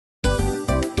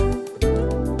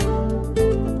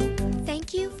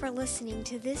for listening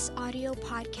to this audio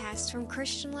podcast from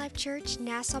Christian Life Church,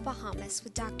 Nassau, Bahamas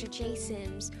with Dr. J.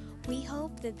 Sims. We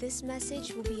hope that this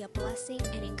message will be a blessing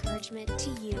and encouragement to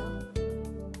you.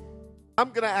 I'm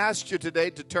going to ask you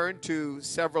today to turn to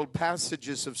several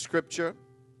passages of Scripture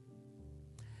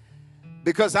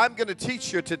because I'm going to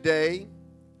teach you today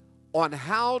on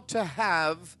how to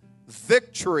have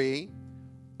victory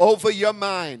over your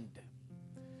mind.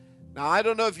 Now, I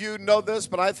don't know if you know this,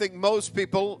 but I think most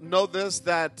people know this,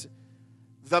 that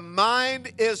the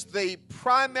mind is the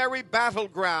primary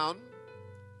battleground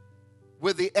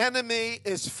where the enemy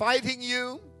is fighting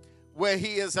you, where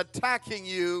he is attacking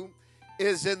you,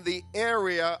 is in the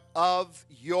area of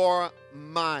your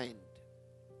mind.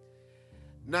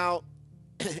 Now,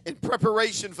 in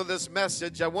preparation for this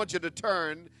message, I want you to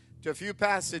turn to a few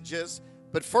passages,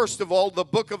 but first of all, the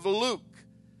book of Luke.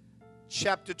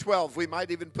 Chapter 12. We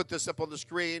might even put this up on the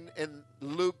screen in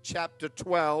Luke chapter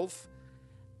 12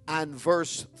 and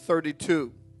verse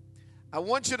 32. I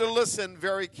want you to listen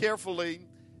very carefully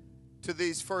to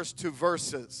these first two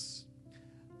verses.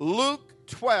 Luke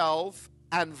 12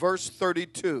 and verse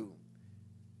 32.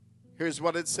 Here's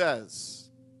what it says.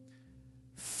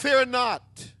 Fear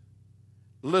not,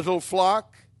 little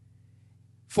flock,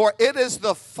 for it is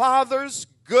the Father's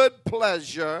good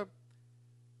pleasure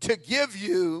to give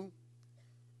you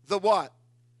the what?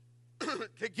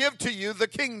 To give to you the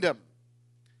kingdom.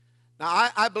 Now,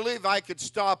 I believe I could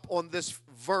stop on this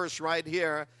verse right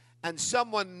here, and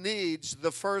someone needs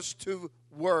the first two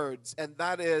words, and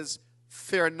that is,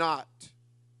 fear not.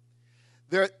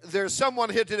 There's someone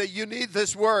here today, you need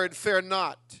this word, fear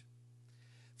not.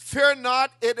 Fear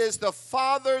not, it is the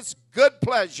Father's good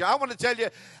pleasure. I want to tell you,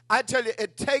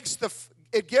 it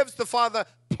gives the Father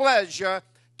pleasure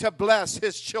to bless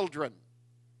His children.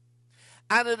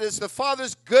 And it is the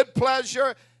Father's good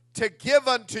pleasure to give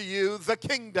unto you the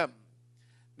kingdom.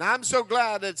 Now, I'm so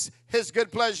glad it's His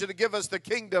good pleasure to give us the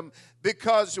kingdom,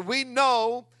 because we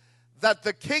know that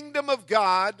the kingdom of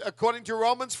God, according to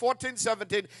Romans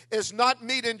 14:17, is not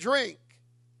meat and drink,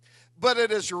 but it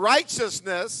is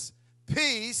righteousness,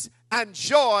 peace, and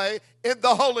joy in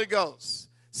the Holy Ghost.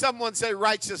 Someone say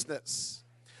righteousness.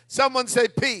 Someone say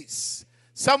peace.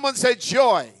 Someone say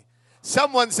joy.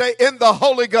 Someone say in the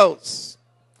Holy Ghost.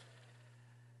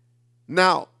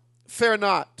 Now, fear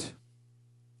not.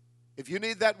 If you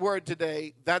need that word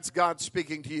today, that's God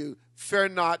speaking to you. Fear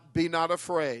not, be not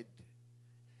afraid.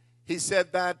 He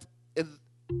said that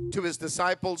to His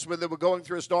disciples when they were going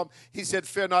through a storm. He said,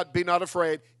 fear not, be not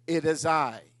afraid. It is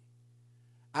I.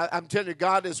 I'm telling you,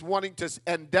 God is wanting to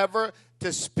endeavor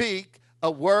to speak a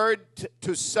word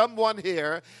to someone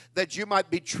here that you might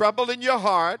be troubled in your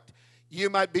heart. You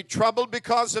might be troubled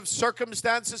because of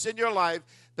circumstances in your life.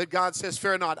 But God says,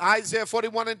 fear not. Isaiah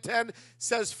 41:10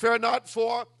 says, fear not,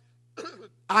 for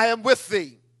I am with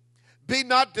thee. Be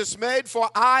not dismayed, for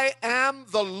I am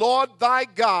the Lord thy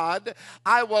God.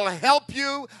 I will help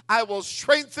you, I will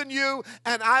strengthen you,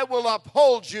 and I will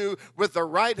uphold you with the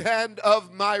right hand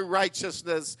of my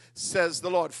righteousness, says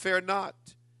the Lord. Fear not,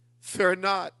 fear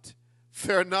not,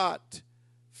 fear not.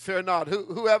 Fear not.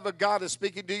 Whoever God is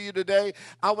speaking to you today,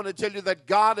 I want to tell you that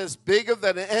God is bigger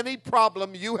than any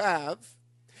problem you have.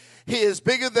 He is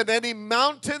bigger than any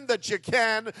mountain that you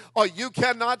can or you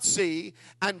cannot see.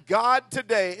 And God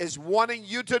today is wanting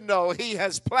you to know He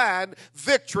has planned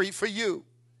victory for you.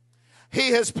 He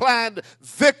has planned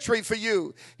victory for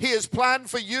you. He has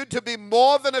planned for you to be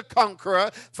more than a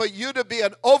conqueror, for you to be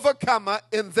an overcomer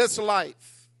in this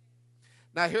life.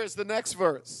 Now here's the next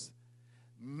verse.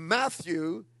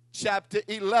 Matthew chapter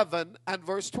 11 and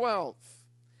verse 12.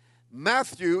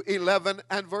 Matthew 11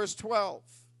 and verse 12.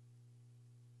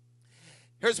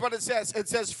 Here's what it says. It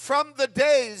says, from the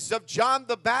days of John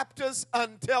the Baptist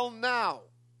until now,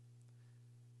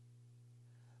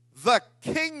 the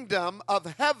kingdom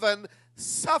of heaven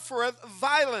suffereth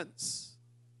violence,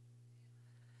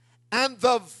 and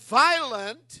the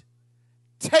violent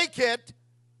take it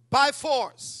by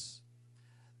force.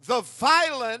 The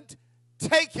violent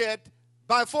take it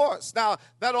by force. Now,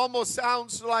 that almost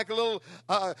sounds like a little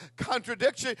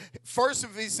contradiction. First,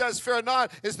 if He says, fear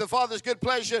not, is the Father's good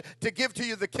pleasure to give to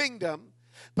you the kingdom.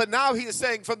 But now He is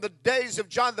saying, from the days of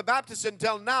John the Baptist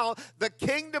until now, the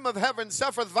kingdom of heaven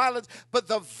suffereth violence, but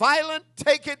the violent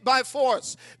take it by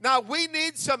force. Now, we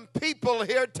need some people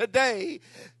here today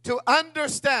to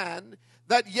understand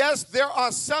that yes, there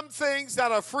are some things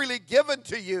that are freely given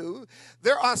to you.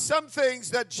 There are some things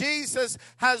that Jesus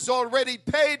has already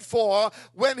paid for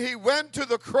when he went to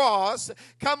the cross.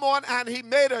 Come on, and he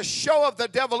made a show of the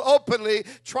devil openly,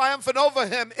 triumphant over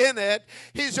him in it.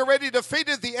 He's already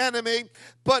defeated the enemy.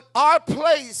 But our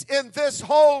place in this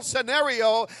whole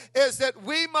scenario is that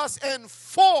we must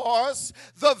enforce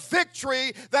the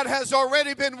victory that has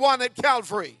already been won at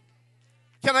Calvary.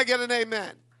 Can I get an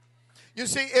amen? You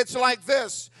see, it's like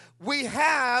this. We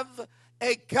have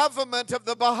a government of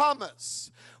the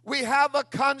Bahamas. We have a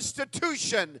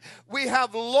constitution. We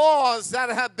have laws that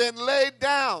have been laid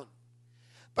down.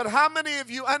 But how many of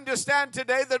you understand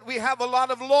today that we have a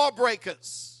lot of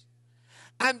lawbreakers?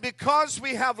 And because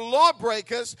we have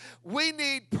lawbreakers, we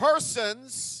need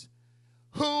persons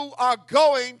who are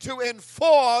going to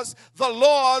enforce the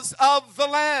laws of the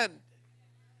land.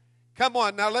 Come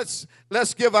on, now let's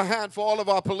give a hand for all of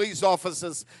our police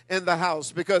officers in the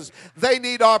house because they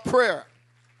need our prayer.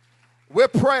 We're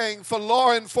praying for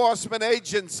law enforcement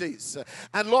agencies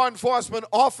and law enforcement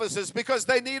officers because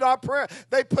they need our prayer.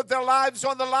 They put their lives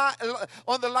on the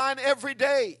line every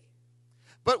day.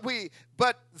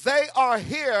 But they are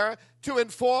here to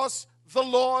enforce the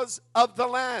laws of the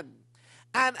land.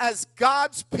 And as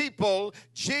God's people,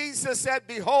 Jesus said,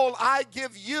 "Behold, I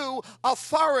give you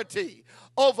authority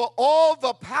over all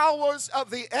the powers of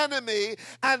the enemy,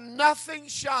 and nothing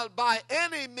shall by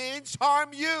any means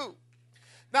harm you."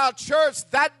 Now, church,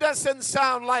 that doesn't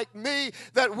sound like me,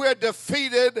 that we're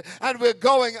defeated and we're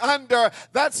going under.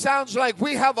 That sounds like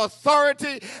we have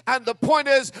authority, and the point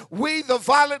is, we, the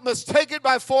violent, must take it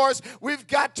by force. We've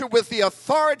got to, with the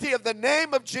authority of the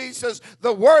name of Jesus,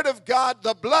 the word of God,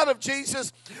 the blood of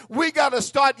Jesus, we got to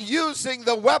start using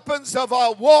the weapons of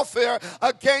our warfare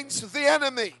against the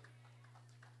enemy.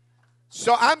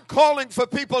 So I'm calling for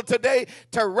people today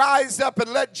to rise up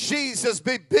and let Jesus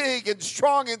be big and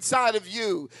strong inside of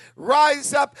you.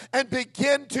 Rise up and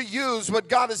begin to use what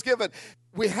God has given.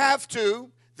 We have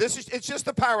to. It's just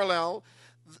a parallel.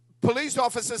 Police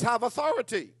officers have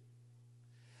authority.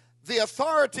 The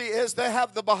authority is they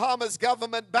have the Bahamas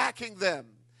government backing them.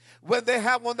 When they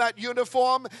have on that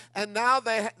uniform, and now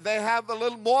they have a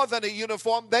little more than a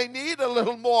uniform, they need a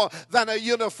little more than a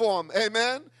uniform.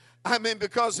 Amen? I mean,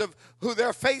 because of who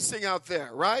they're facing out there,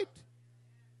 right?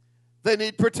 They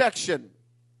need protection.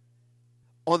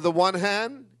 On the one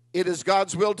hand, it is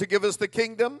God's will to give us the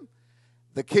kingdom.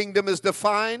 The kingdom is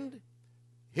defined,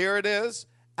 here it is,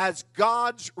 as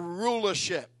God's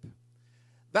rulership.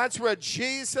 That's where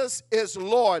Jesus is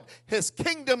Lord. His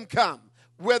kingdom come.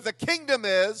 Where the kingdom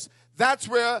is, that's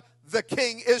where the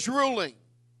king is ruling.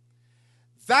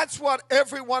 That's what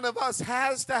every one of us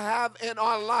has to have in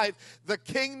our life. The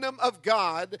kingdom of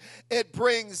God, it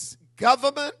brings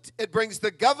government, it brings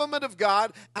the government of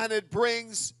God, and it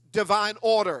brings divine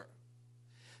order.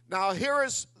 Now, here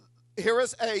is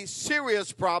a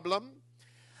serious problem.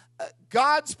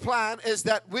 God's plan is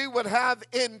that we would have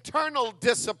internal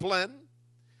discipline,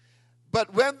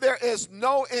 but when there is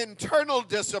no internal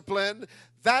discipline,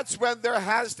 that's when there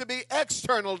has to be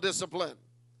external discipline.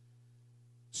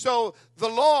 So the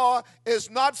law is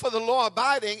not for the law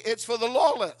abiding, it's for the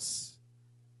lawless.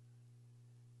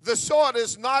 The sword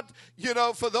is not,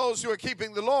 for those who are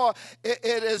keeping the law.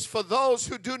 It is for those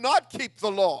who do not keep the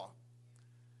law.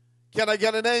 Can I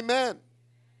get an amen?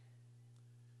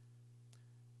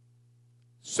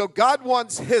 So God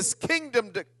wants his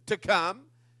kingdom to come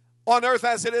on earth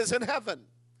as it is in heaven.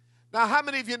 Now, how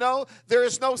many of you know there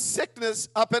is no sickness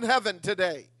up in heaven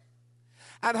today?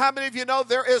 And how many of you know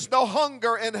there is no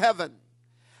hunger in heaven?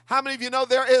 How many of you know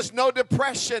there is no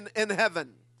depression in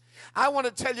heaven? I want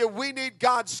to tell you, we need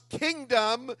God's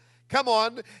kingdom, come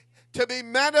on, to be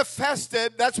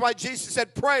manifested. That's why Jesus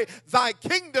said, pray, thy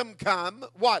kingdom come.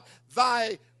 What?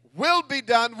 Thy will be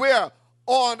done where?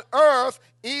 On earth,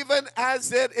 even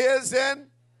as it is in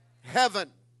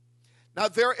heaven. Now,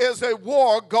 there is a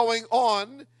war going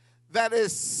on that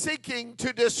is seeking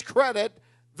to discredit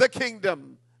the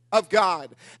kingdom of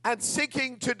God and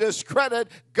seeking to discredit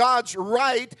God's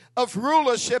right of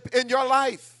rulership in your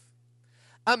life.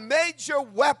 A major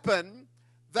weapon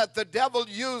that the devil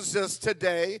uses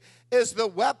today is the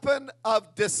weapon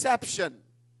of deception.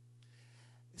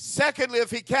 Secondly,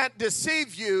 if he can't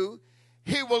deceive you,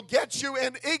 he will get you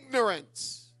in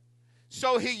ignorance.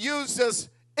 So he uses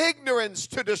ignorance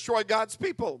to destroy God's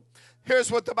people.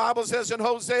 Here's what the Bible says in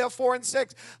Hosea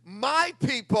 4:6. My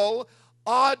people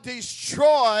are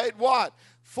destroyed, what?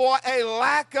 For a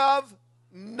lack of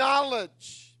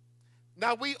knowledge.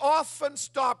 Now, we often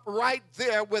stop right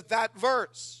there with that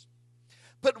verse.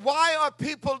 But why are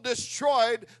people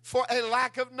destroyed for a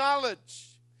lack of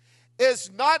knowledge?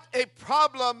 is not a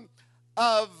problem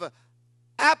of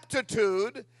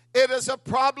aptitude, it is a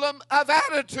problem of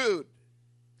attitude.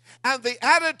 And the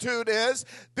attitude is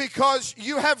because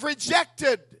you have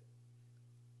rejected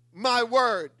my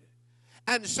word.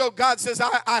 And so God says,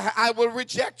 I will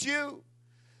reject you.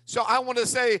 So I want to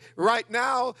say right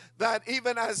now that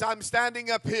even as I'm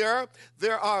standing up here,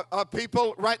 there are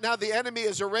people right now, the enemy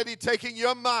is already taking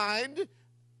your mind.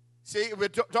 See, we're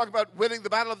talking about winning the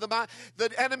battle of the mind.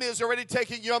 The enemy is already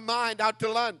taking your mind out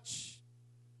to lunch.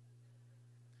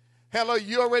 Hello,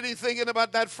 you're already thinking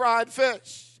about that fried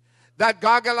fish, that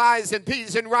goggle eyes and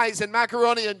peas and rice and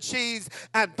macaroni and cheese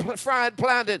and fried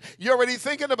plantain. You're already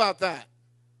thinking about that.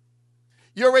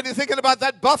 You're already thinking about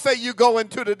that buffet you go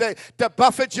into today to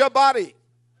buffet your body.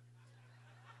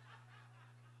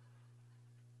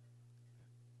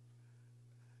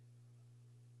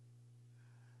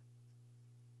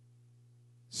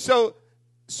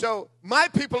 So my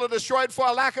people are destroyed for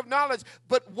a lack of knowledge.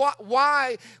 But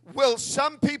why will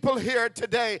some people here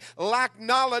today lack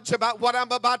knowledge about what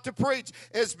I'm about to preach?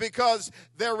 Is because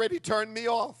they already turned me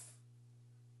off.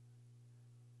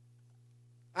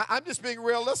 I'm just being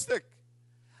realistic.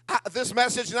 This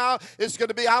message now is going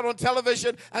to be out on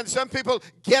television, and some people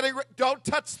don't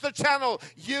touch the channel.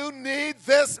 You need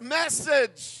this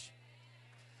message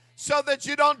so that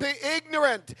you don't be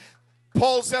ignorant.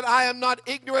 Paul said, I am not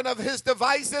ignorant of his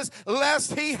devices,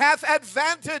 lest he hath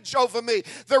advantage over me.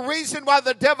 The reason why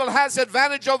the devil has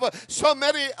advantage over so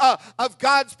many of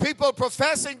God's people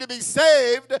professing to be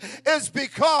saved is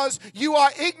because you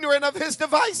are ignorant of his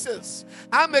devices.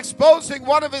 I'm exposing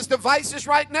one of his devices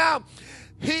right now.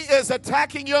 He is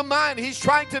attacking your mind. He's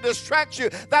trying to distract you.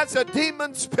 That's a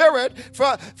demon spirit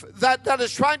that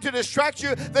is trying to distract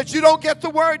you, that you don't get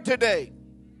the word today.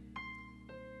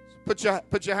 Put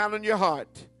your hand on your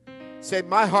heart. Say,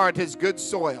 my heart is good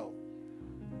soil.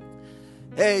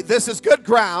 Hey, this is good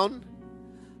ground,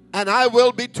 and I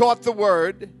will be taught the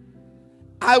word.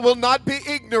 I will not be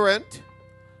ignorant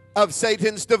of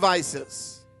Satan's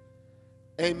devices.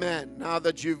 Amen. Now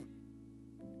that you've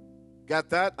got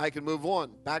that, I can move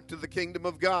on. Back to the kingdom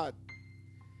of God.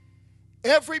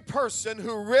 Every person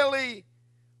who really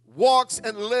walks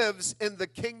and lives in the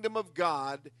kingdom of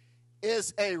God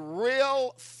is a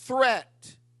real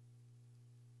threat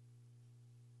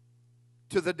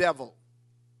to the devil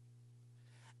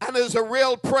and is a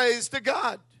real praise to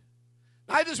God.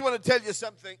 I just want to tell you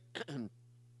something.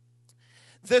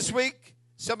 This week,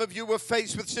 some of you were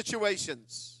faced with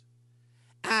situations.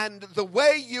 And the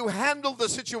way you handled the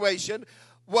situation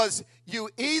was you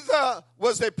either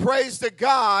was a praise to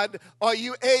God or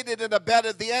you aided and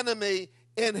abetted the enemy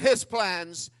in his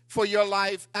plans for your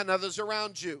life and others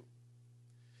around you.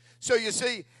 So you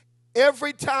see,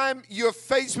 every time you're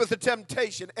faced with a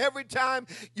temptation, every time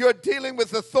you're dealing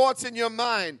with the thoughts in your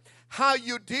mind, how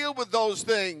you deal with those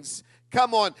things,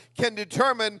 can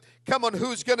determine,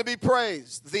 who's going to be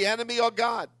praised, the enemy or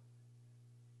God.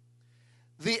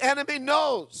 The enemy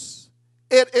knows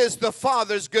it is the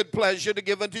Father's good pleasure to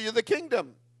give unto you the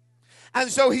kingdom.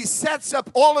 And so he sets up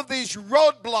all of these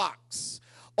roadblocks,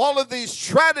 all of these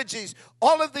strategies,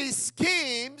 all of these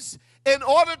schemes in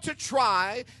order to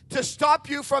try to stop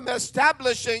you from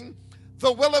establishing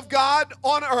the will of God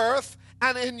on earth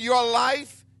and in your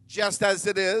life just as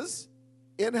it is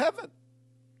in heaven.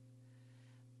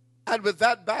 And with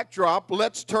that backdrop,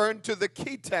 let's turn to the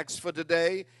key text for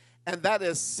today, and that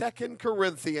is 2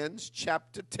 Corinthians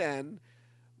chapter 10,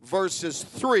 verses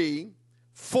 3,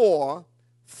 4,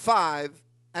 5,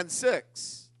 and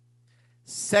 6.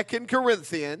 2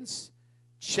 Corinthians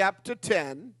chapter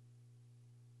 10,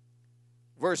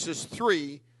 verses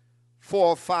 3,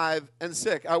 4, 5, and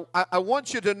 6. I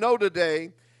want you to know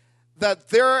today that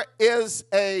there is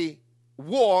a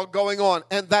war going on,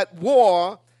 and that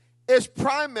war is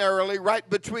primarily right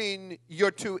between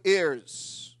your two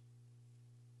ears.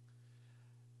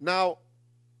 Now,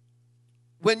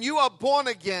 when you are born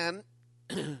again,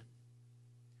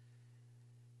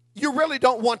 you really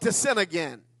don't want to sin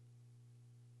again.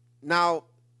 Now,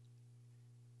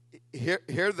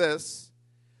 hear this.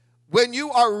 When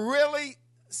you are really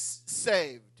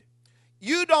saved,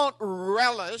 you don't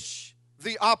relish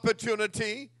the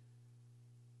opportunity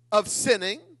of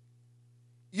sinning.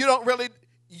 You,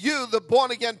 the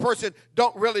born-again person,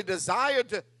 don't really desire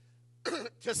to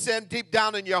sin deep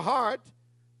down in your heart.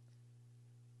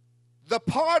 The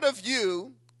part of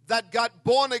you that got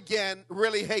born again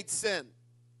really hates sin.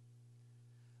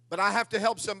 But I have to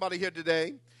help somebody here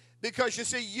today, because you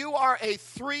see, you are a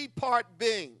three-part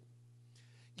being.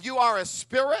 You are a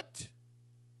spirit,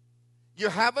 you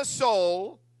have a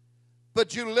soul,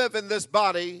 but you live in this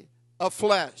body of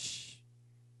flesh.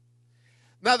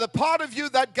 Now, the part of you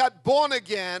that got born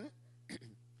again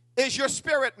is your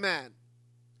spirit man.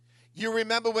 You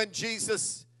remember when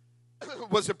Jesus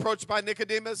was approached by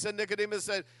Nicodemus, and Nicodemus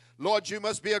said, Lord, you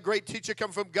must be a great teacher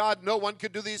come from God. No one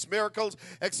could do these miracles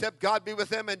except God be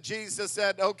with him. And Jesus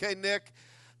said, okay, Nick,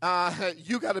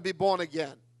 you got to be born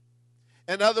again.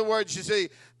 In other words, you see,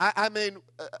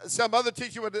 some other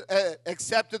teacher would have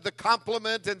accepted the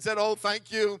compliment and said, oh,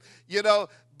 thank you,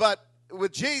 but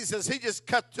with Jesus, he just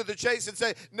cut to the chase and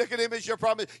said, Nicodemus, your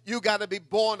problem is you got to be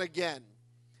born again.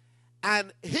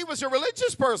 And he was a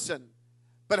religious person,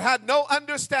 but had no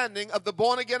understanding of the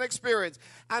born-again experience.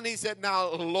 And he said, now,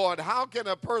 Lord, how can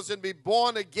a person be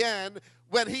born again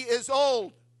when he is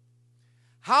old?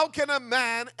 How can a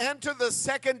man enter the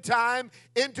second time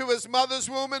into his mother's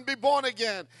womb and be born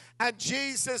again? And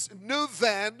Jesus knew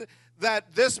then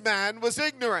that this man was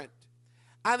ignorant.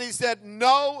 And he said,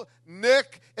 no,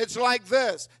 Nick, it's like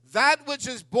this. That which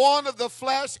is born of the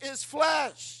flesh is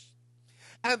flesh.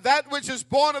 And that which is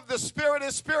born of the Spirit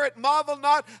is spirit. Marvel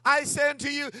not, I say unto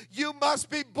you, you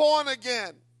must be born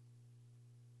again.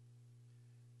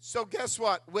 So guess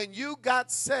what? When you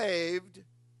got saved,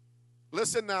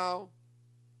 listen now,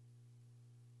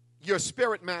 your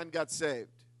spirit man got saved.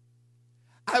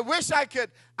 I wish I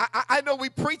could, I know we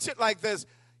preach it like this.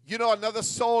 Another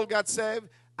soul got saved.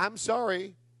 I'm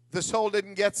sorry, the soul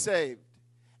didn't get saved.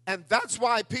 And that's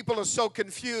why people are so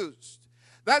confused.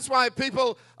 That's why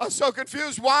people are so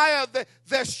confused. Why are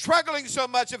they're struggling so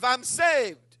much if I'm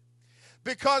saved?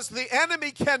 Because the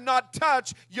enemy cannot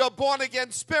touch your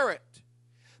born-again spirit.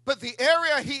 But the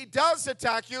area he does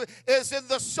attack you is in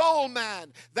the soul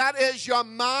man. That is your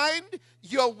mind,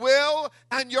 your will,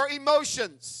 and your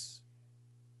emotions.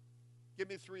 Give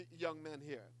me 3 young men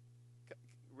here.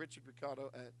 Richard,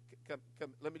 Ricardo,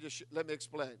 come. Let me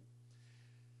explain.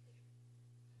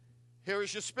 Here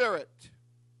is your spirit.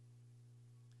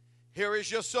 Here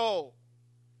is your soul.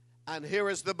 And here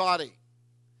is the body.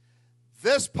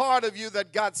 This part of you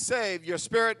that got saved, your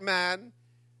spirit man,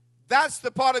 that's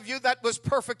the part of you that was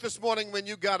perfect this morning when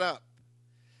you got up.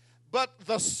 But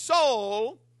the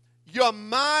soul, your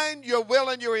mind, your will,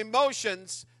 and your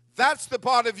emotions, that's the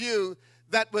part of you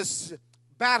that was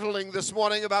battling this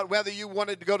morning about whether you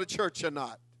wanted to go to church or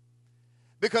not.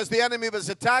 Because the enemy was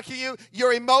attacking you.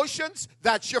 Your emotions,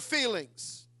 that's your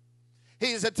feelings.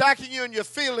 He's attacking you in your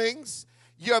feelings,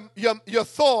 your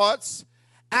thoughts,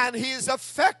 and he's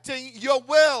affecting your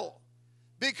will.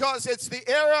 Because it's the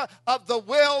area of the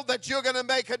will that you're going to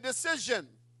make a decision.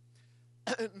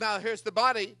 Now, here's the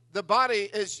body. The body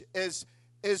is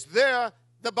there.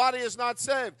 The body is not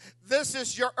saved. This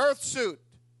is your earth suit.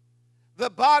 The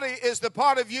body is the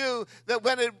part of you that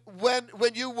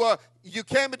when you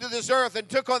came into this earth and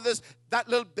took on that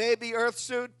little baby earth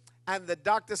suit, and the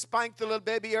doctor spanked the little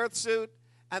baby earth suit,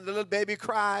 and the little baby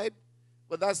cried.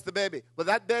 Well, that's the baby. Well,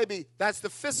 that baby, that's the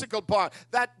physical part.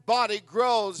 That body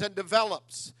grows and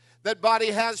develops. That body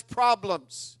has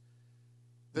problems.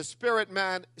 The spirit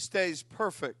man stays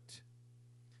perfect.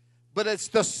 But it's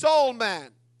the soul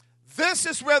man. This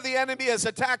is where the enemy is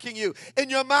attacking you, in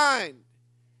your mind.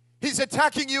 He's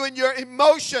attacking you in your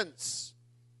emotions.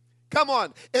 Come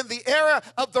on. In the area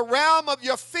of the realm of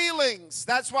your feelings.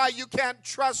 That's why you can't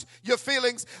trust your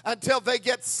feelings until they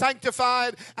get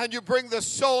sanctified and you bring the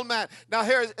soul man. Now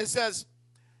here it says,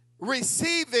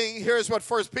 receiving, here's what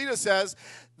 1 Peter says,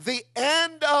 the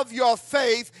end of your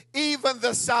faith, even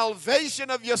the salvation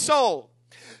of your soul.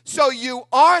 So you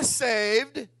are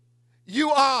saved,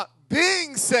 you are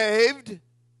being saved,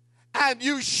 and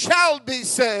you shall be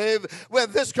saved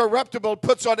when this corruptible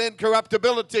puts on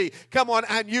incorruptibility. Come on,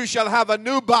 and you shall have a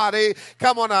new body.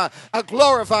 Come on, a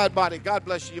glorified body. God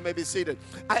bless you. You may be seated.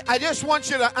 I just want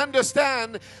you to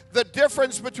understand the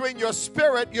difference between your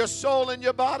spirit, your soul, and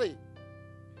your body.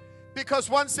 Because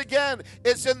once again,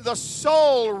 it's in the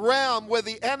soul realm where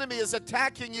the enemy is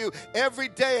attacking you every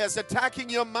day, is attacking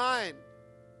your mind.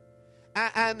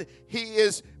 And he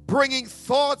is bringing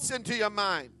thoughts into your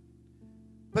mind.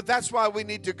 But that's why we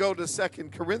need to go to 2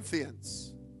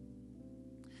 Corinthians.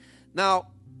 Now,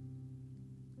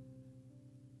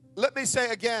 let me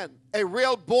say again, a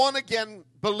real born-again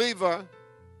believer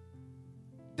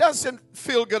doesn't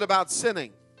feel good about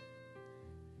sinning.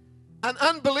 An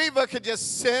unbeliever could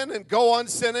just sin and go on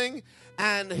sinning,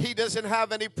 and he doesn't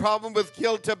have any problem with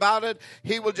guilt about it.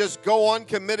 He will just go on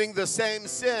committing the same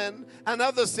sin and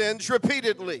other sins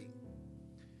repeatedly.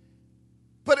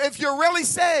 But if you're really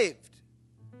saved,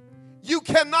 you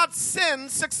cannot sin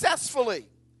successfully.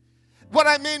 What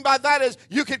I mean by that is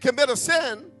you can commit a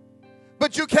sin,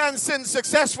 but you can't sin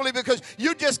successfully because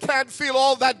you just can't feel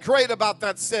all that great about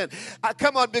that sin.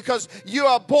 Come on, because you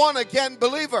are a born-again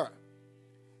believer.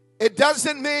 It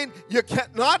doesn't mean you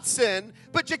cannot sin,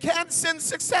 but you can't sin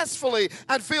successfully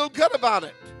and feel good about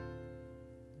it.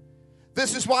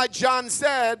 This is why John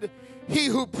said, he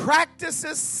who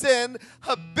practices sin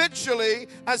habitually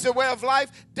as a way of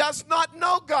life does not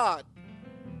know God.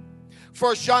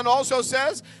 1 John also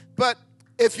says, but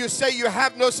if you say you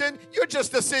have no sin, you're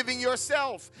just deceiving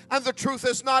yourself, and the truth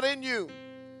is not in you.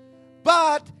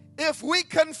 But if we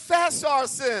confess our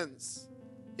sins,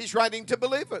 he's writing to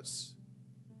believers.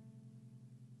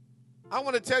 I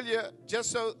want to tell you,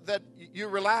 just so that you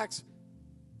relax,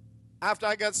 after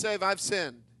I got saved, I've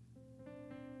sinned.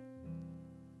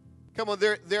 Come on,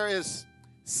 there is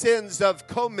sins of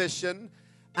commission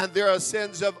and there are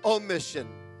sins of omission.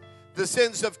 The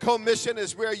sins of commission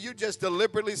is where you just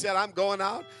deliberately said, I'm going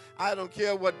out. I don't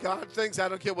care what God thinks. I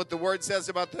don't care what the Word says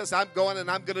about this. I'm going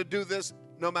and I'm going to do this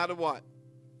no matter what.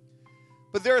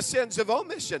 But there are sins of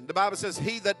omission. The Bible says,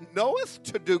 he that knoweth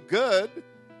to do good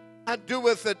and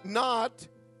doeth it not,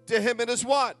 to him it is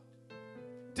what?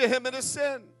 To him it is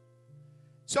sin.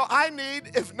 So I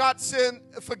need, if not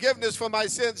forgiveness for my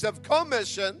sins of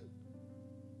commission,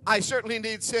 I certainly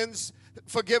need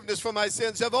forgiveness for my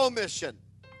sins of omission.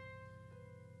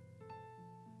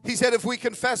 He said if we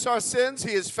confess our sins,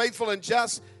 he is faithful and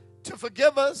just to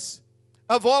forgive us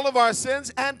of all of our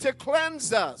sins and to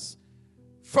cleanse us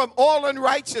from all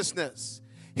unrighteousness.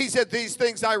 He said, these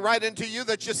things I write unto you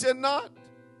that you sin not.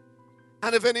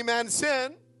 And if any man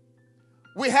sin,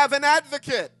 we have an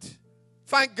advocate.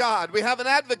 Thank God, we have an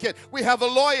advocate. We have a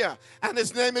lawyer, and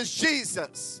his name is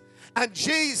Jesus. And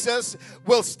Jesus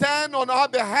will stand on our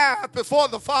behalf before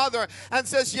the Father and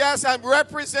says, yes, I'm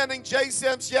representing Jay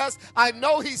Sims. Yes, I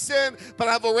know he sinned, but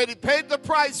I've already paid the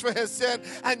price for his sin.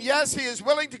 And yes, he is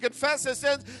willing to confess his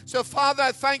sins. So, Father,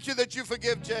 I thank you that you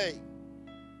forgive Jay.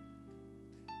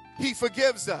 He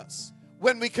forgives us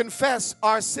when we confess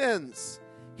our sins.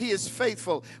 He is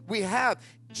faithful. We have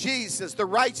Jesus, the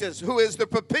righteous, who is the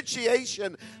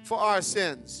propitiation for our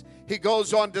sins. He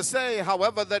goes on to say,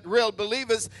 however, that real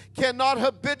believers cannot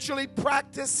habitually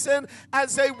practice sin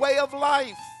as a way of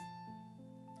life.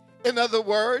 In other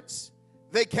words,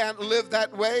 they can't live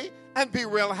that way and be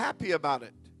real happy about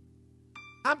it.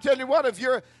 I'm telling you what,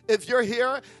 if you're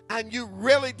here and you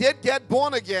really did get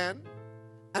born again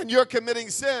and you're committing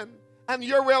sin and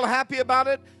you're real happy about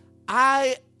it,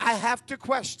 I have to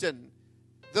question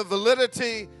the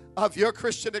validity of your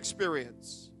Christian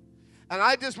experience. And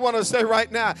I just want to say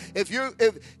right now,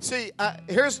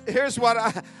 here's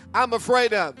what I'm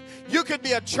afraid of. You could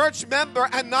be a church member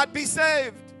and not be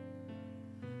saved.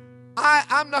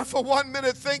 I'm not for 1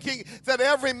 minute thinking that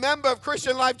every member of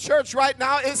Christian Life Church right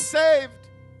now is saved.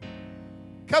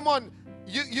 Come on.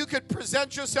 You could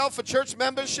present yourself for church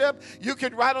membership. You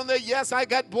could write on there, yes, I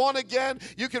got born again.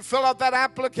 You could fill out that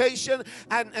application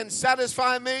and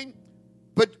satisfy me.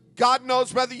 But God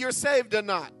knows whether you're saved or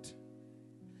not.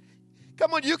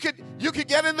 Come on, you could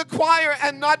get in the choir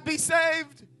and not be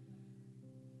saved.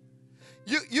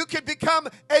 You could become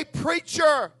a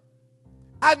preacher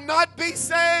and not be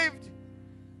saved.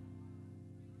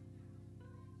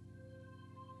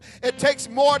 It takes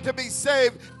more to be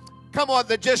saved. Come on,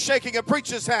 than just shaking a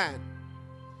preacher's hand.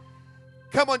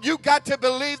 Come on, you got to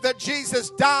believe that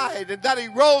Jesus died and that he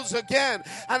rose again.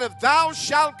 And if thou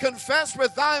shalt confess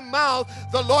with thy mouth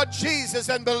the Lord Jesus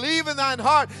and believe in thine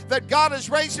heart that God has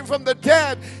raised him from the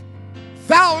dead,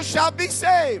 thou shalt be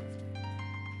saved.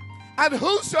 And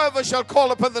whosoever shall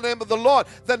call upon the name of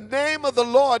the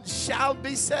Lord shall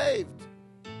be saved.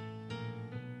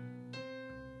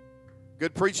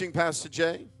 Good preaching, Pastor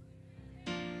Jay.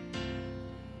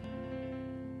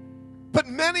 But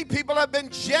many people have been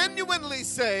genuinely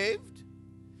saved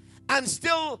and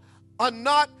still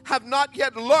have not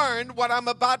yet learned what I'm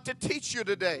about to teach you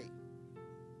today.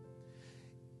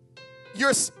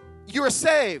 You're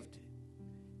saved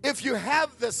if you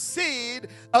have the seed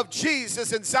of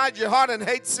Jesus inside your heart and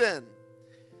hate sin.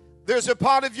 There's a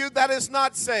part of you that is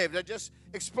not saved. I just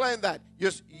explained that.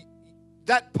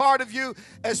 That part of you,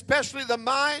 especially the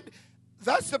mind,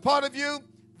 that's the part of you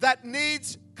that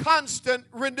needs constant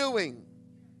renewing.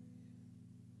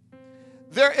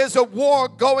 There is a war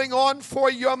going on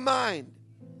for your mind.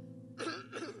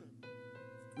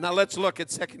 Now let's look at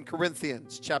 2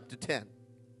 Corinthians chapter 10.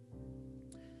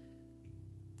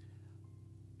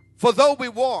 For though we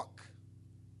walk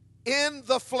in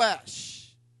the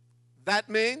flesh, that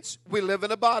means we live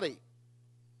in a body.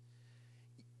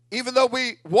 Even though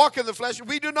we walk in the flesh,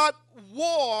 we do not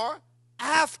war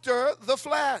after the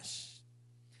flesh.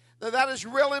 Now that is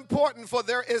real important, for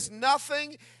there is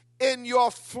nothing in your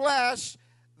flesh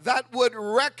that would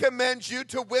recommend you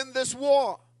to win this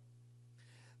war.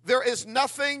 There is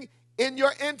nothing in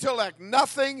your intellect,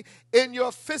 nothing in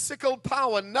your physical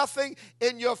power, nothing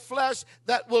in your flesh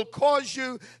that will cause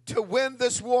you to win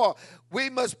this war.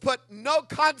 We must put no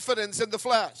confidence in the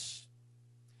flesh.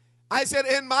 I said,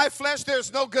 in my flesh,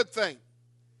 there's no good thing.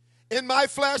 In my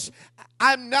flesh,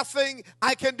 I'm nothing.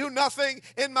 I can do nothing.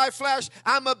 In my flesh,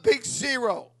 I'm a big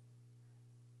zero.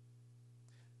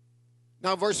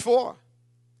 Now, verse 4.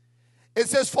 It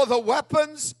says, for the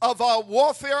weapons of our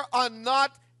warfare are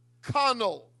not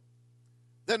carnal.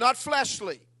 They're not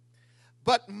fleshly,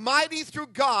 but mighty through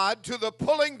God to the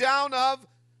pulling down of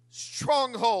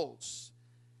strongholds.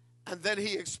 And then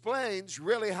he explains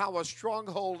really how a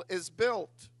stronghold is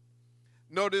built.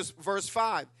 Notice verse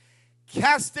 5.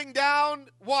 Casting down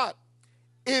what?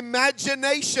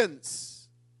 Imaginations.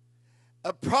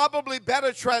 Probably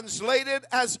better translated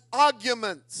as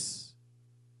arguments.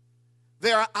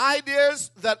 There are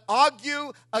ideas that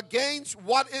argue against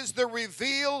what is the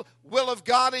revealed will of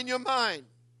God in your mind.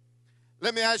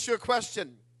 Let me ask you a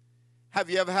question. Have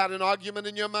you ever had an argument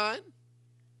in your mind?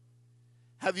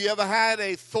 Have you ever had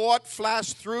a thought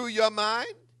flash through your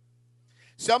mind?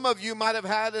 Some of you might have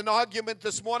had an argument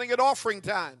this morning at offering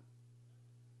time.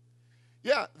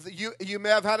 Yeah, you may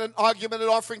have had an argument at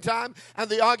offering time, and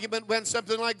the argument went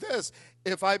something like this.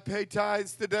 If I pay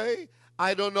tithes today,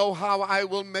 I don't know how I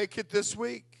will make it this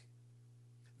week.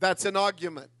 That's an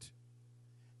argument.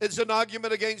 It's an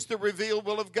argument against the revealed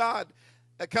will of God.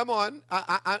 Come on.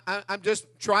 I'm just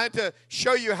trying to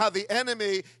show you how the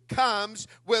enemy comes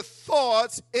with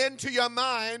thoughts into your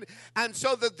mind, and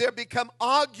so that there become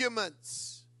arguments.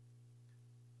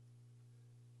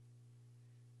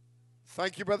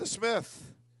 Thank you, Brother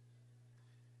Smith.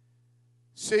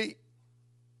 See,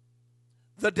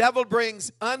 the devil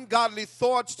brings ungodly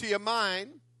thoughts to your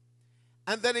mind,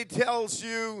 and then he tells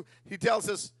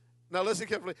us, now listen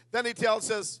carefully, then he tells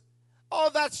us,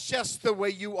 oh, that's just the way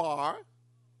you are.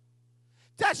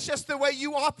 That's just the way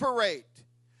you operate.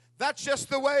 That's just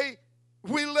the way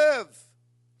we live.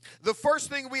 The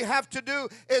first thing we have to do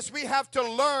is we have to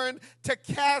learn to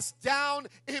cast down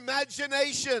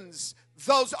imaginations,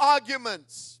 those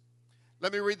arguments.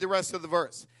 Let me read the rest of the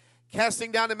verse.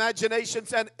 Casting down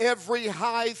imaginations and every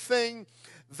high thing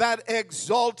that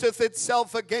exalteth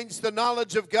itself against the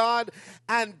knowledge of God,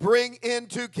 and bring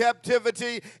into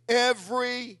captivity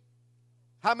every,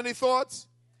 how many thoughts?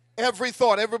 Every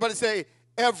thought. Everybody say,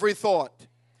 every thought.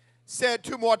 Say it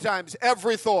 2 more times.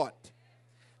 Every thought.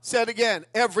 Say it again.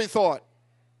 Every thought.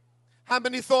 How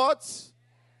many thoughts?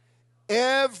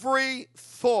 Every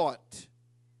thought.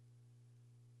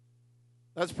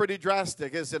 That's pretty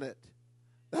drastic, isn't it?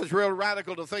 That's real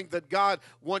radical to think that God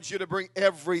wants you to bring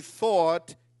every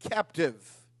thought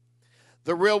captive.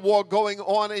 The real war going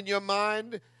on in your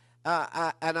mind,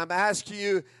 and I'm asking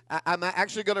you, I'm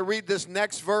actually going to read this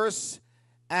next verse,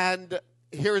 and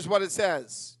here's what it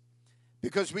says,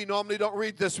 because we normally don't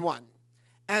read this one.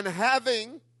 And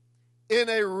having in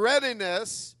a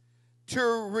readiness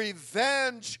to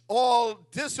revenge all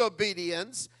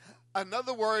disobedience,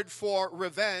 another word for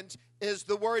revenge is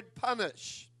the word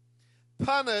punish.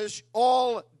 Punish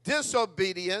all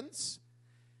disobedience.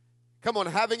 Come on,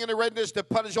 having in a readiness to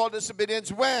punish all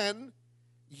disobedience when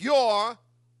your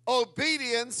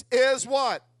obedience is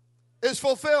what? Is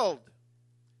fulfilled.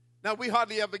 Now, we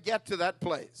hardly ever get to that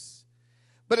place.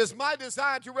 But it's my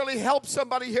desire to really help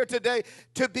somebody here today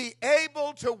to be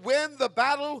able to win the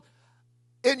battle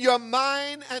in your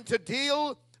mind and to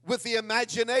deal with the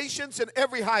imaginations and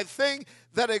every high thing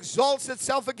that exalts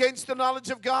itself against the knowledge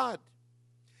of God.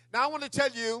 Now, I want to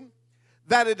tell you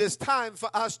that it is time for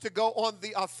us to go on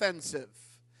the offensive.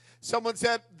 Someone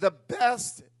said the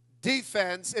best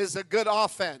defense is a good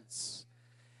offense.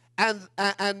 And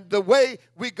the way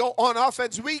we go on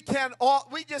offense, we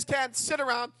just can't sit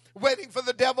around waiting for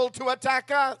the devil to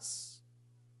attack us.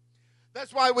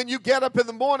 That's why when you get up in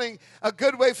the morning, a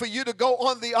good way for you to go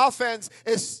on the offense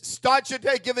is start your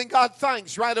day giving God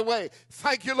thanks right away.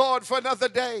 Thank you, Lord, for another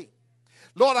day.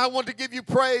 Lord, I want to give you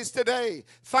praise today.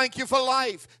 Thank you for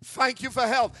life. Thank you for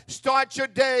health. Start your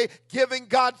day giving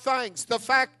God thanks. The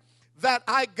fact that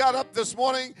I got up this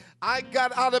morning, I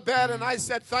got out of bed and I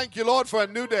said, thank you, Lord, for a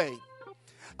new day.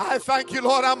 I thank you,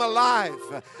 Lord, I'm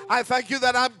alive. I thank you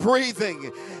that I'm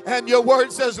breathing. And your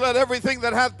word says, let everything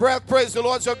that hath breath praise the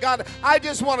Lord. So, God, I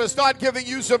just want to start giving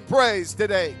you some praise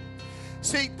today.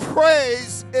 See,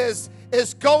 praise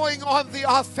is going on the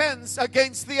offense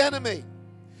against the enemy.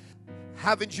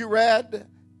 Haven't you read,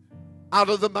 out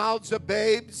of the mouths of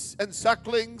babes and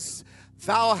sucklings,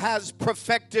 thou hast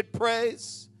perfected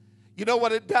praise? You know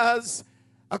what it does?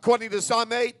 According to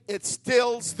Psalm 8, it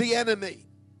stills the enemy.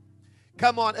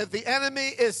 Come on, if the enemy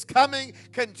is coming,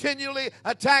 continually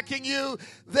attacking you,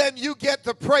 then you get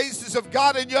the praises of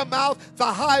God in your mouth, the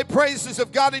high praises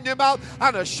of God in your mouth,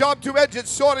 and a sharp two-edged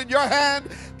sword in your hand.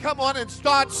 Come on and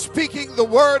start speaking the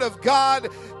word of God.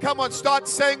 Come on, start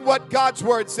saying what God's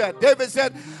word said. David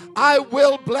said, I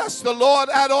will bless the Lord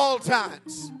at all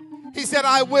times. He said,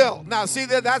 I will. Now, see,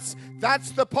 that's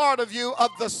the part of you of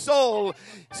the soul.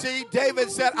 See, David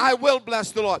said, I will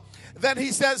bless the Lord. Then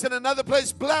he says in another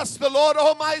place, bless the Lord,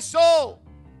 O my soul,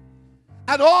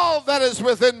 and all that is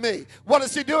within me. What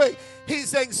is he doing? He's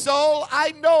saying, soul,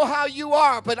 I know how you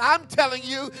are, but I'm telling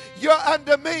you, you're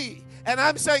under me. And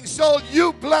I'm saying, soul,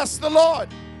 you bless the Lord.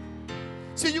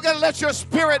 See, you got to let your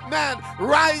spirit man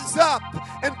rise up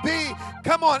and be,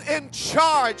 come on, in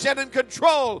charge and in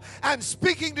control and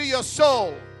speaking to your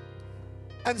soul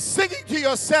and singing to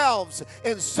yourselves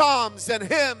in psalms and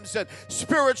hymns and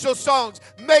spiritual songs,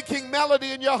 making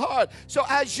melody in your heart. So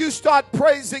as you start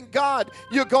praising God,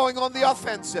 you're going on the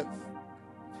offensive.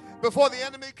 Before the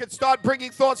enemy can start bringing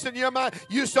thoughts in your mind,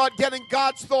 you start getting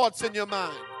God's thoughts in your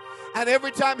mind. And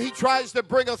every time he tries to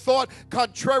bring a thought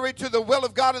contrary to the will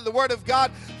of God and the word of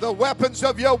God, the weapons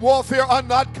of your warfare are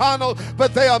not carnal,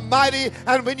 but they are mighty.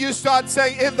 And when you start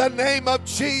saying, in the name of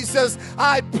Jesus,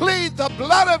 I plead the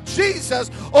blood of Jesus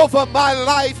over my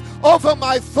life, over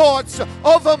my thoughts,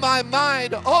 over my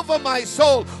mind, over my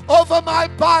soul, over my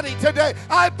body today.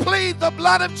 I plead the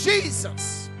blood of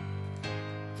Jesus.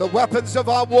 The weapons of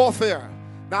our warfare.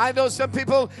 Now, I know some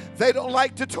people, they don't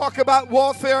like to talk about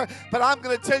warfare, but I'm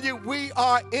going to tell you, we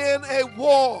are in a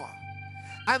war.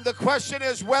 And the question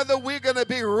is whether we're going to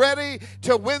be ready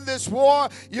to win this war.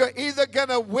 You're either going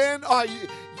to win or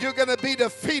you're going to be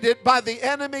defeated by the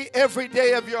enemy every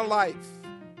day of your life.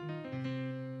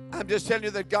 I'm just telling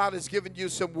you that God has given you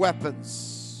some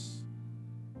weapons.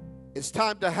 It's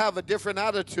time to have a different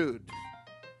attitude.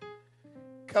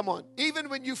 Come on, even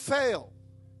when you fail.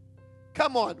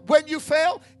 Come on, when you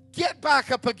fail, get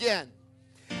back up again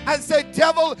and say,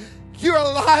 devil, you're a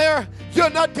liar. You're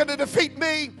not going to defeat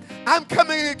me. I'm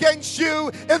coming against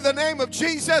you in the name of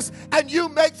Jesus, and you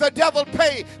make the devil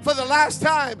pay for the last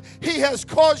time he has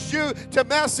caused you to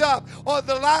mess up, or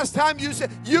the last time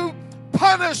you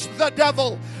punish the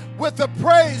devil with the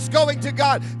praise going to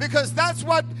God, because that's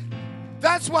what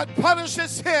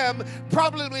punishes him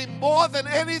probably more than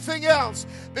anything else,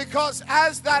 because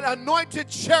as that anointed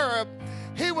cherub,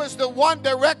 he was the one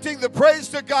directing the praise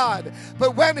to God.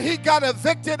 But when he got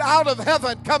evicted out of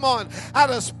heaven, come on, at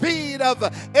a speed of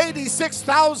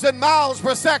 86,000 miles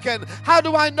per second. How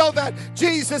do I know that?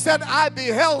 Jesus said, I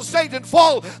beheld Satan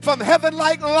fall from heaven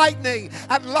like lightning.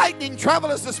 And lightning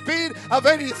travels at the speed of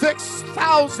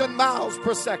 86,000 miles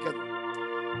per second.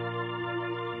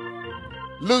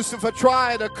 Lucifer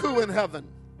tried a coup in heaven.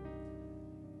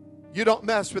 You don't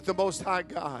mess with the Most High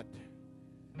God.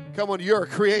 Come on, you're a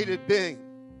created being.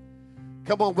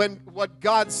 Come on, when what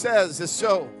God says is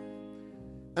so.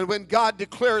 And when God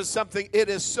declares something, it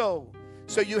is so.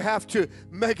 So you have to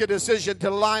make a decision to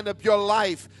line up your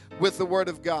life with the Word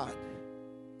of God.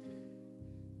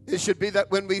 It should be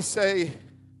that when we say,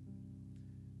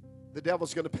 the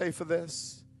devil's going to pay for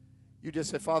this, you just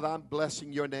say, Father, I'm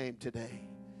blessing your name today.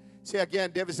 See,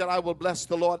 again, David said, I will bless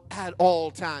the Lord at all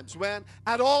times. When?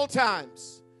 At all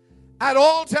times. At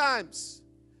all times.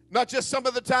 Not just some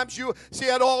of the times. You see,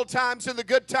 at all times, in the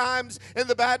good times, in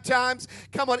the bad times.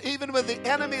 Come on, even when the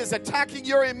enemy is attacking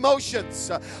your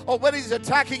emotions or when he's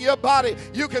attacking your body,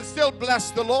 you can still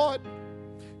bless the Lord.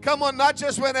 Come on, not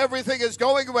just when everything is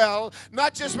going well,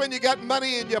 not just when you got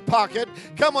money in your pocket.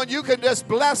 Come on, you can just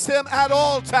bless him at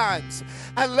all times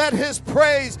and let his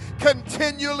praise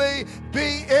continually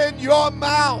be in your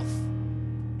mouth.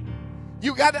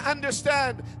 You got to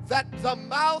understand that the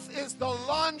mouth is the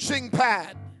launching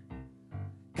pad.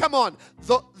 Come on,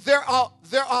 there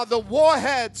are the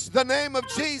warheads, the name of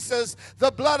Jesus,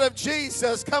 the blood of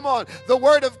Jesus, come on, the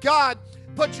word of God.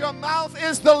 But your mouth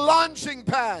is the launching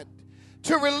pad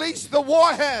to release the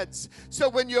warheads. So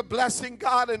when you're blessing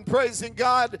God and praising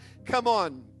God, come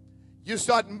on, you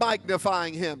start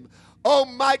magnifying him. Oh,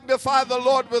 magnify the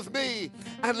Lord with me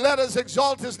and let us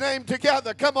exalt his name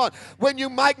together. Come on, when you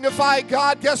magnify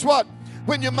God, guess what?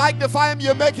 When you magnify him,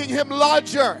 you're making him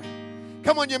larger.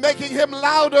 Come on, you're making him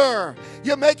louder.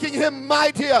 You're making him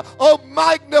mightier. Oh,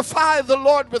 magnify the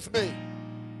Lord with me.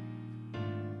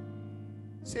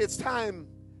 See, it's time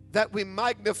that we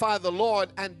magnify the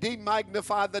Lord and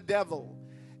de-magnify the devil.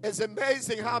 It's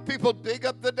amazing how people big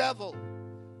up the devil.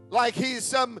 like he's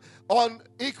some on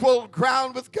equal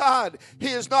ground with God. He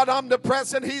is not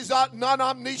omnipresent. He's not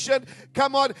omniscient.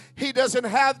 Come on. He doesn't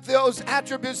have those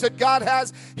attributes that God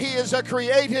has. He is a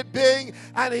created being,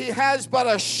 and he has but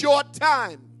a short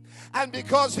time. And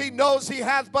because he knows he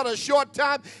has but a short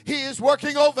time, he is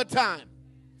working overtime.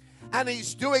 And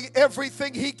he's doing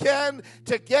everything he can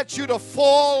to get you to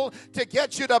fall, to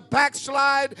get you to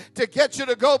backslide, to get you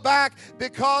to go back,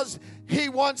 because he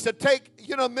wants to take,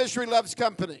 misery loves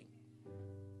company.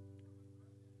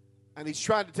 And he's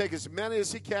trying to take as many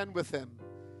as he can with him.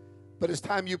 But it's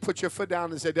time you put your foot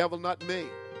down and say, devil, not me,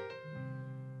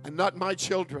 and not my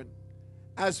children.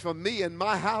 As for me and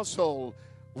my household,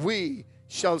 we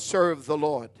shall serve the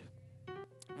Lord.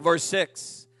 Verse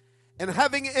 6. And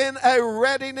having in a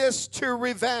readiness to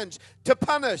revenge, to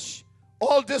punish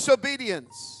all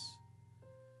disobedience.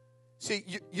 See,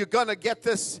 you're going to get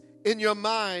this in your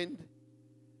mind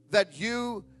that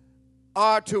you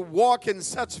are to walk in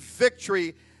such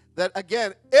victory that,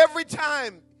 again, every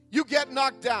time you get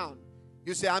knocked down,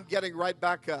 you say, I'm getting right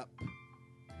back up.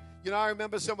 I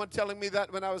remember someone telling me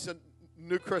that when I was a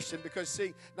new Christian, because,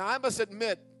 see, now I must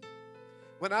admit,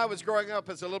 when I was growing up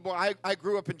as a little boy, I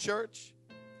grew up in church.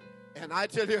 And I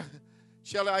tell you,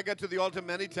 Shelley, I got to the altar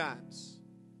many times.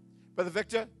 Brother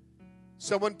Victor,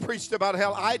 someone preached about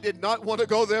hell. I did not want to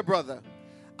go there, brother.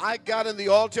 I got in the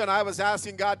altar and I was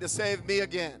asking God to save me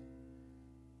again.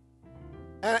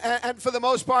 And for the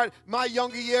most part, my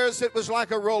younger years, it was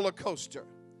like a roller coaster.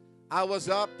 I was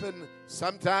up and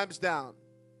sometimes down.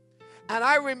 And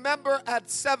I remember at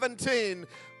 17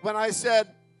 when I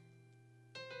said,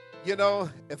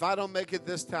 if I don't make it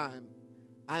this time,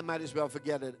 I might as well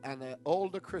forget it. And an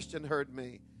older Christian heard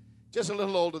me, just a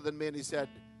little older than me, and he said,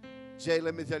 Jay,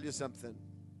 let me tell you something.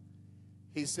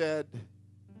 He said,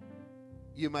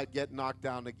 you might get knocked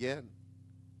down again,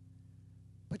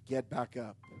 but get back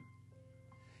up.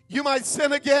 You might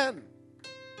sin again,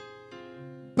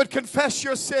 but confess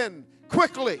your sin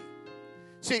quickly.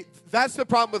 See, that's the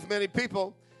problem with many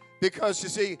people, because, you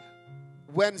see,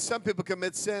 when some people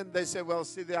commit sin, they say, well,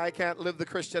 see, I can't live the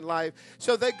Christian life.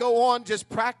 So they go on just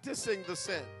practicing the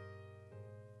sin.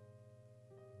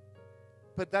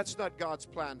 But that's not God's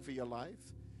plan for your life.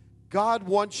 God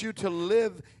wants you to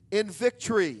live in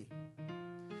victory.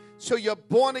 So your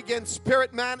born-again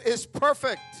spirit man is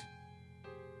perfect.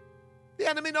 The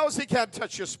enemy knows he can't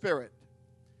touch your spirit.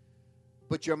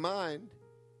 But your mind,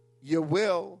 your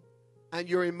will, and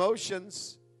your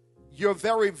emotions, you're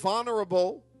very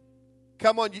vulnerable.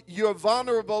 Come on, you're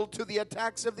vulnerable to the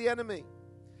attacks of the enemy.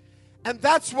 And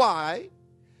that's why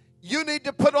you need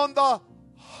to put on the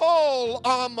whole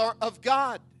armor of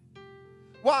God.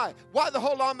 Why? Why the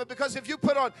whole armor? Because if you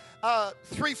put on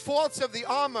 3/4 of the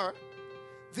armor,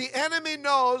 the enemy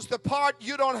knows the part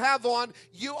you don't have on,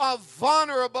 you are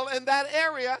vulnerable in that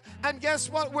area. And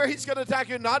guess what? Where he's going to attack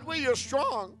you, not where you're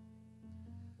strong,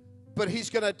 but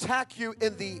he's going to attack you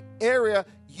in the area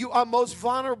you are most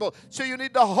vulnerable. So you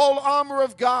need the whole armor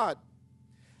of God.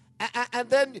 And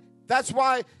then that's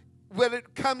why when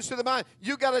it comes to the mind,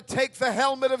 you got to take the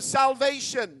helmet of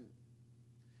salvation.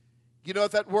 You know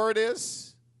what that word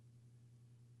is?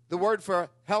 The word for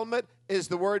helmet is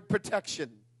the word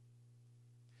protection.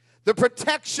 The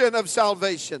protection of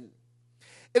salvation.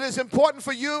 It is important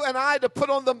for you and I to put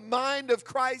on the mind of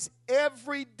Christ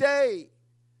every day.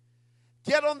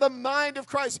 Get on the mind of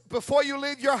Christ before you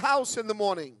leave your house in the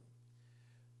morning.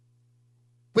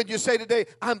 When you say today,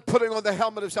 I'm putting on the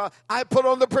helmet of salvation, I put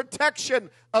on the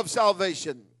protection of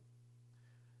salvation.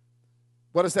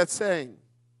 What is that saying?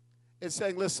 It's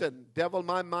saying, listen, devil,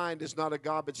 my mind is not a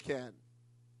garbage can.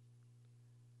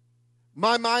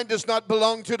 My mind does not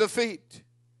belong to defeat.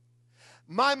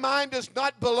 My mind does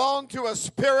not belong to a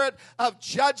spirit of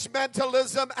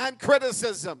judgmentalism and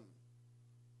criticism.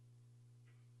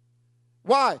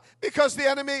 Why? Because the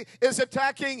enemy is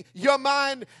attacking your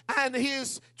mind, and he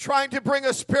is trying to bring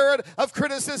a spirit of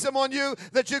criticism on you,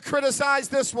 that you criticize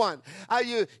this one.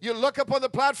 You look up on the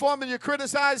platform and you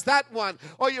criticize that one.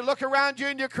 Or you look around you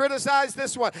and you criticize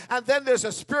this one. And then there's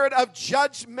a spirit of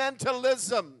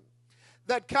judgmentalism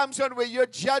that comes on where you're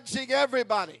judging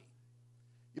everybody.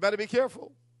 You better be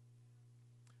careful.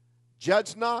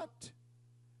 Judge not,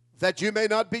 that you may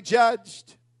not be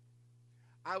judged.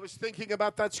 I was thinking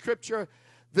about that scripture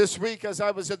this week as I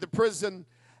was at the prison.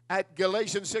 At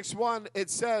Galatians 6:1,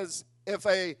 it says, if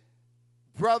a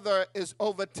brother is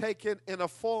overtaken in a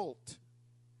fault,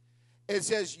 it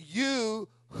says, you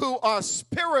who are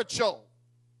spiritual,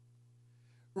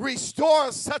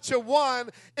 restore such a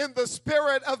one in the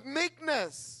spirit of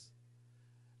meekness,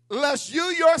 lest you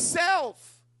yourself.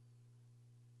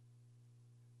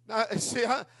 Now, see,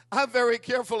 I'm very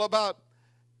careful about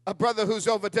a brother who's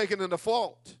overtaken in a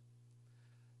fault,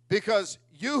 because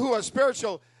you who are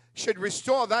spiritual should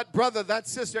restore that brother, that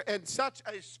sister, in such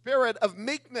a spirit of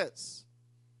meekness.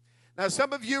 Now,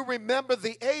 some of you remember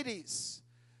the 80s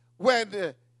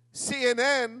when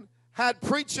CNN had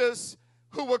preachers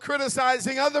who were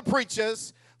criticizing other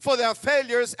preachers for their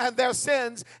failures and their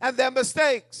sins and their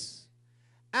mistakes.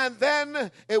 And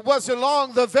then it wasn't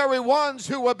long, the very ones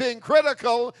who were being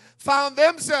critical found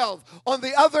themselves on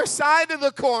the other side of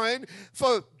the coin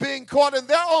for being caught in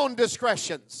their own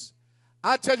discretions.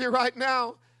 I tell you right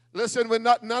now, listen,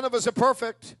 none of us are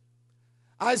perfect.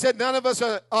 I said none of us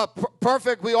are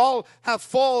perfect. We all have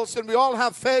faults and we all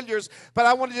have failures. But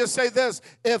I want to just say this.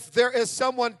 If there is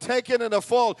someone taken in a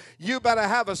fault, you better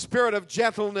have a spirit of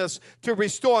gentleness to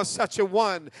restore such a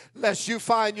one, lest you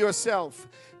find yourself.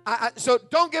 So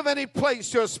don't give any place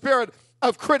to a spirit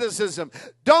of criticism.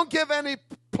 Don't give any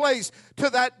place to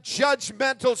that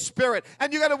judgmental spirit.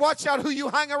 And you got to watch out who you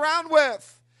hang around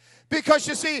with. Because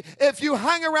you see, if you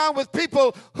hang around with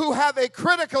people who have a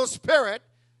critical spirit,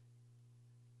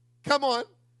 come on,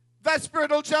 that spirit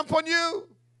will jump on you.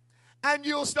 And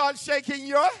you'll start shaking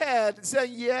your head and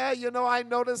saying, yeah, I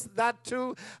noticed that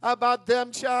too about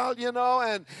them, child,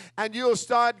 and you'll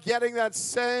start getting that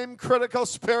same critical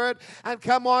spirit. And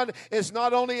come on, it's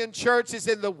not only in church, it's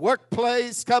in the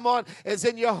workplace. Come on, it's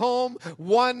in your home.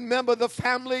 One member of the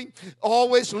family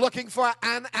always looking for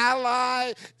an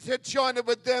ally to join it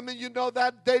with them. And you know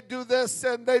that they do this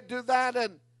and they do that.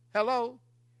 And hello?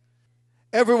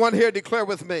 Everyone here declare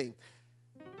with me,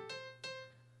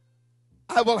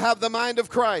 I will have the mind of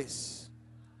Christ.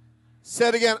 Say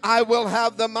it again. I will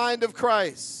have the mind of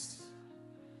Christ.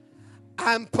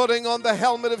 I'm putting on the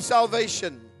helmet of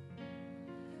salvation.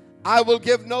 I will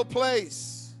give no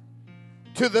place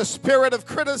to the spirit of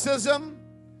criticism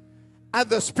and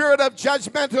the spirit of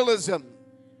judgmentalism.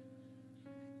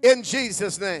 In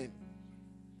Jesus' name.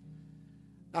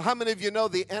 Now, how many of you know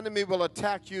the enemy will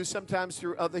attack you sometimes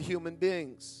through other human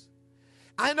beings?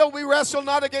 I know we wrestle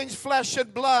not against flesh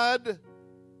and blood,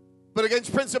 but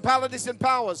against principalities and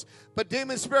powers. But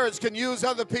demon spirits can use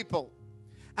other people.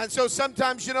 And so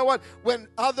sometimes, you know what? When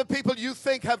other people you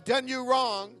think have done you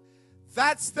wrong,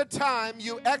 that's the time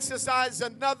you exercise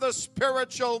another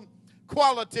spiritual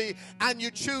quality and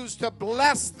you choose to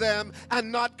bless them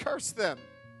and not curse them.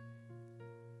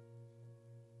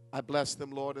 I bless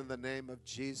them, Lord, in the name of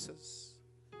Jesus.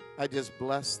 I just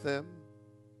bless them.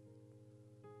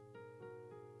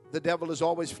 The devil is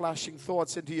always flashing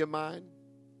thoughts into your mind.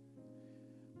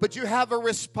 But you have a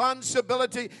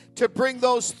responsibility to bring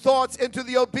those thoughts into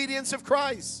the obedience of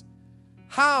Christ.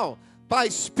 How? By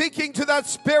speaking to that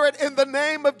spirit in the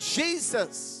name of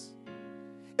Jesus.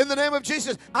 In the name of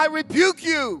Jesus, I rebuke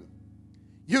you.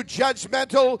 You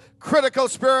judgmental, critical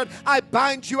spirit, I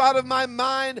bind you out of my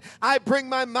mind. I bring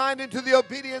my mind into the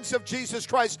obedience of Jesus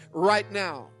Christ right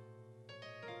now.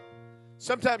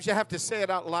 Sometimes you have to say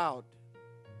it out loud.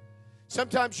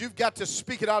 Sometimes you've got to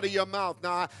speak it out of your mouth.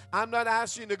 Now, I'm not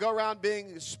asking you to go around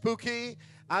being spooky.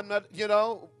 I'm not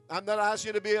asking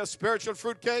you to be a spiritual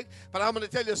fruitcake, but I'm going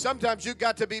to tell you, sometimes you've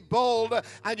got to be bold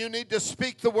and you need to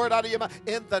speak the word out of your mouth.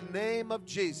 In the name of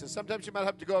Jesus. Sometimes you might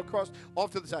have to go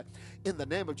off to the side. In the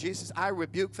name of Jesus, I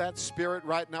rebuke that spirit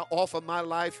right now off of my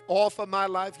life,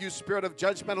 you spirit of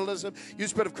judgmentalism, you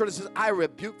spirit of criticism. I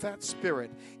rebuke that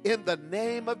spirit in the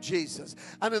name of Jesus.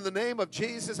 And in the name of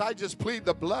Jesus, I just plead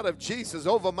the blood of Jesus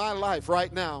over my life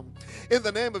right now. In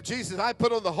the name of Jesus, I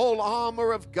put on the whole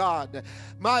armor of God.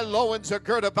 My loins are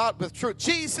girt about with truth.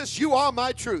 Jesus, you are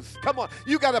my truth. Come on,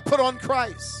 you got to put on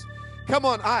Christ. Come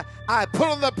on, I put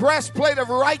on the breastplate of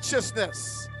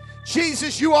righteousness.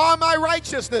 Jesus, you are my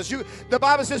righteousness. The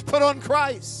Bible says, put on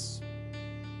Christ.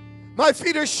 My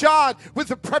feet are shod with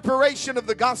the preparation of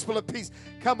the gospel of peace.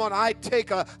 Come on,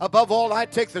 above all, I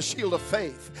take the shield of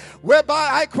faith, whereby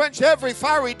I quench every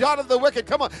fiery dart of the wicked.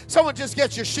 Come on, someone just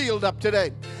get your shield up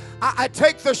today. I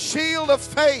take the shield of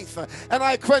faith, and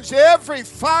I quench every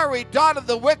fiery dart of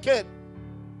the wicked.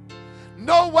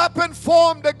 No weapon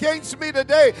formed against me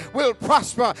today will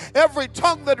prosper. Every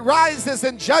tongue that rises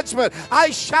in judgment, I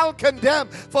shall condemn.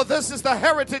 For this is the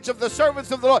heritage of the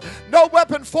servants of the Lord. No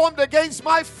weapon formed against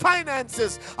my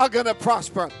finances are going to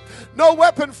prosper. No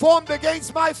weapon formed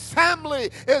against my family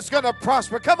is going to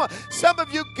prosper. Come on, some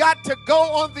of you got to go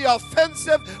on the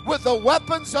offensive with the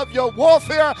weapons of your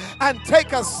warfare and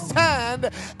take a stand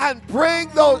and bring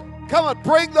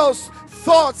those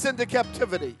thoughts into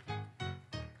captivity.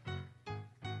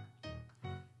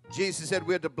 Jesus said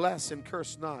we're to bless and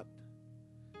curse not.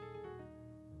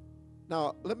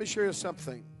 Now, let me show you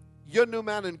something. Your new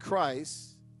man in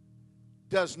Christ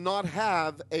does not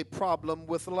have a problem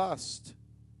with lust.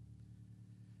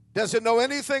 Doesn't know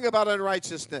anything about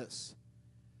unrighteousness.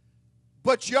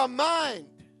 But your mind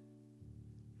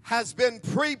has been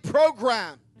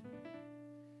pre-programmed.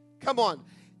 Come on.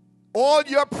 All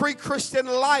your pre-Christian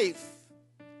life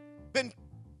been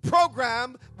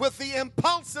programmed with the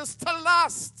impulses to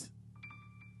lust.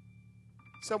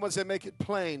 Someone said, make it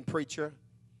plain, preacher.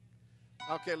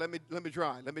 Okay, let me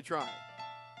try.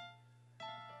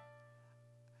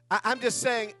 I'm just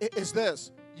saying is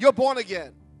this. You're born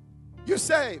again. You're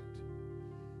saved.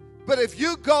 But if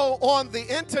you go on the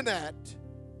internet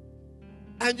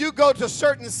and you go to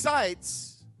certain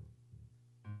sites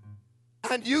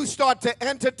and you start to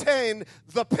entertain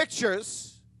the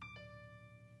pictures,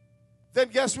 then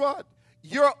guess what?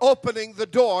 You're opening the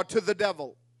door to the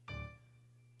devil.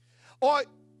 Or,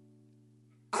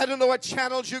 I don't know what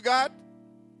channels you got,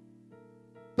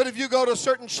 but if you go to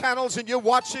certain channels and you're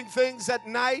watching things at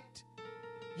night,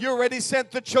 you already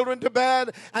sent the children to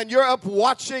bed and you're up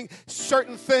watching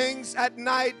certain things at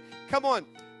night. Come on.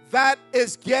 That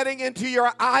is getting into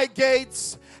your eye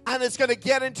gates and it's going to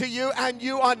get into you, and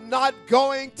you are not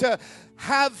going to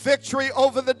have victory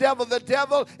over the devil. The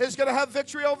devil is going to have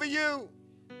victory over you.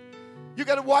 You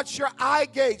got to watch your eye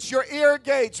gates, your ear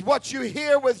gates, what you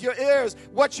hear with your ears,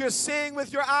 what you're seeing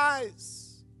with your eyes.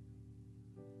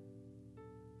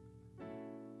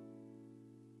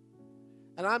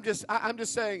 And I'm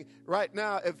just saying right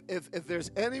now, if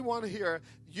there's anyone here,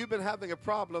 you've been having a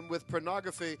problem with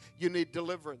pornography, you need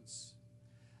deliverance.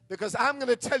 Because I'm going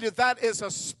to tell you that is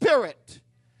a spirit.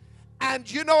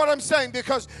 And you know what I'm saying?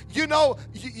 Because you know,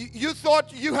 you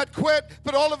thought you had quit,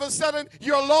 but all of a sudden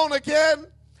you're alone again.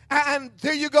 And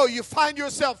there you go. You find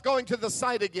yourself going to the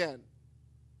site again.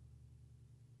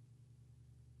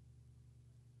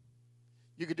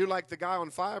 You could do like the guy on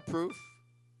Fireproof.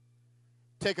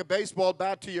 Take a baseball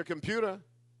bat to your computer,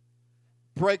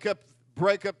 break up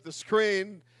the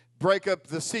screen, break up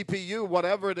the CPU,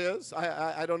 whatever it is.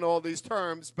 I don't know all these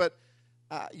terms, but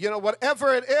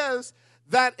whatever it is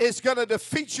that is going to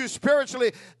defeat you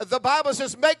spiritually, the Bible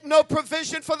says, make no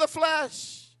provision for the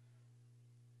flesh.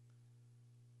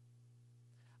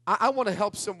 I want to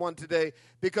help someone today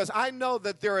because I know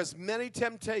that there is many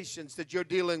temptations that you're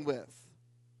dealing with.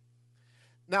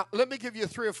 Now, let me give you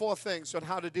 3 or 4 things on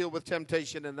how to deal with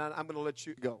temptation, and then I'm going to let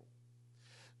you go.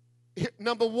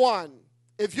 Number 1,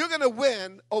 if you're going to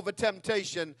win over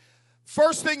temptation,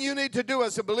 first thing you need to do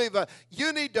as a believer,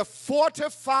 you need to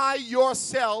fortify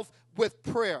yourself with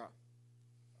prayer.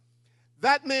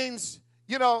 That means,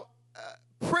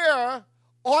 prayer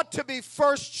ought to be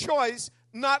first choice,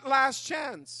 not last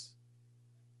chance.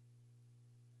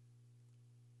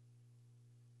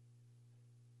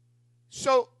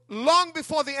 So, long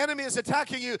before the enemy is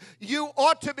attacking you, you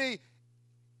ought to be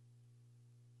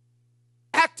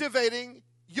activating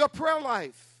your prayer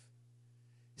life.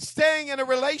 Staying in a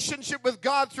relationship with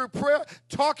God through prayer,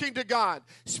 talking to God,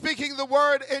 speaking the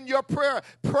word in your prayer,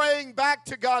 praying back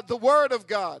to God, the word of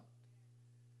God.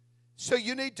 So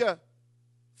you need to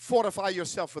fortify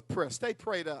yourself with prayer. Stay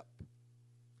prayed up.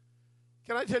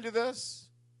 Can I tell you this?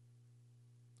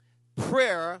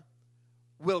 Prayer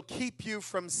will keep you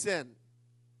from sin.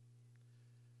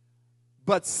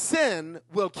 But sin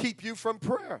will keep you from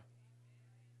prayer.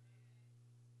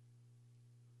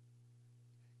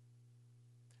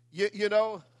 You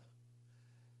know,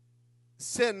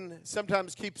 sin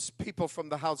sometimes keeps people from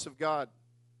the house of God.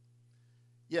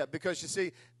 Yeah, because you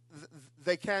see,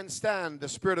 they can't stand the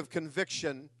spirit of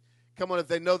conviction. Come on, if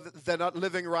they know that they're not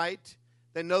living right,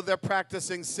 they know they're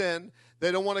practicing sin,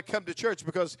 they don't want to come to church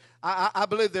because I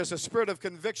believe there's a spirit of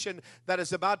conviction that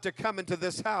is about to come into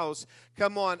this house.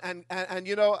 Come on, and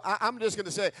I'm just going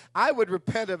to say, I would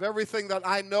repent of everything that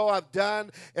I know I've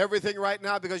done, everything right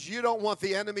now, because you don't want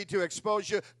the enemy to expose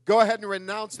you. Go ahead and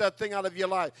renounce that thing out of your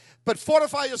life. But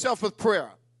fortify yourself with prayer.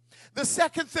 The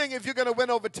second thing, if you're going to win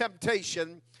over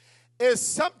temptation, is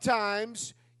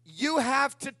sometimes you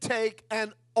have to take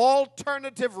an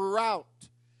alternative route.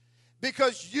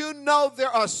 Because you know there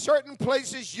are certain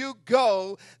places you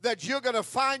go that you're going to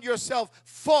find yourself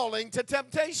falling to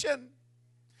temptation.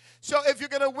 So if you're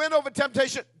going to win over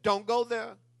temptation, don't go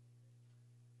there.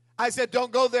 I said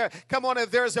don't go there. Come on, if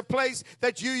there's a place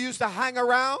that you used to hang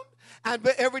around, and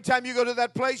every time you go to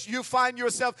that place, you find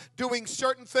yourself doing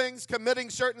certain things,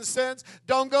 committing certain sins,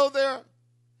 don't go there.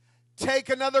 Take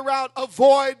another route.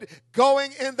 Avoid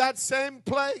going in that same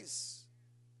place.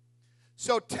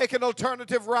 So take an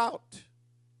alternative route.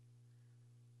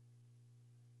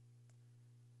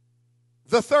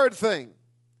 The third thing,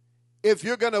 if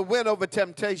you're going to win over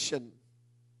temptation,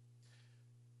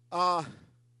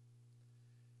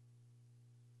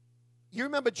 You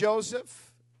remember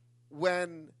Joseph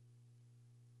when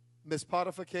Miss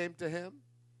Potiphar came to him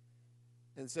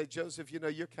and said, Joseph,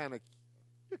 you're kind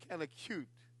of cute.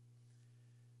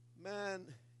 Man,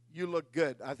 you look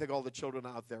good. I think all the children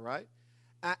out there, right?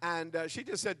 And she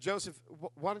just said, Joseph,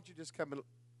 why don't you just come and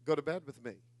go to bed with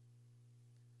me?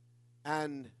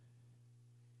 And,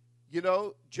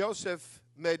 Joseph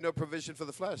made no provision for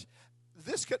the flesh.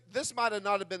 This might have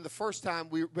not have been the first time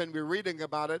when we're reading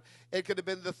about it. It could have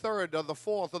been the third or the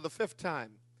fourth or the fifth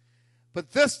time.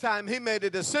 But this time he made a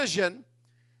decision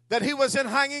that he wasn't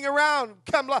hanging around.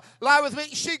 Come lie with me.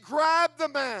 She grabbed the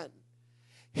man.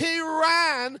 He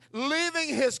ran,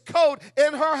 leaving his coat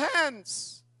in her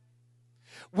hands.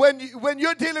 When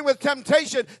you're dealing with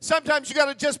temptation, sometimes you got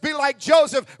to just be like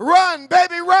Joseph. Run,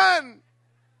 baby, run.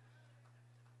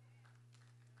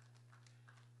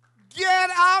 Get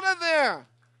out of there.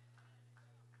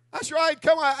 That's right.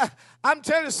 Come on. I'm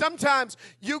telling you, sometimes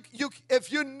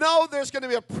if you know there's going to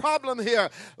be a problem here,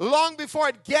 long before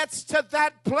it gets to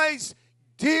that place,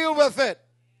 deal with it.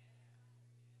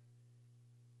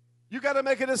 You got to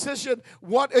make a decision.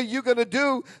 What are you going to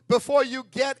do before you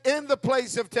get in the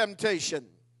place of temptation?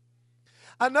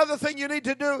 Another thing you need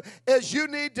to do is you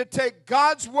need to take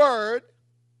God's word,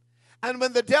 and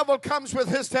when the devil comes with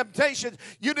his temptations,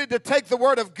 you need to take the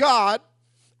word of God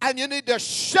and you need to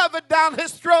shove it down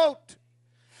his throat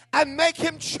and make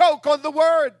him choke on the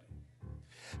word.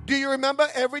 Do you remember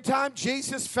every time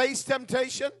Jesus faced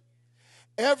temptation?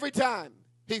 Every time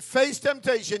he faced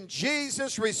temptation,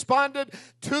 Jesus responded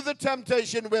to the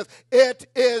temptation with, "It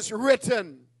is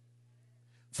written."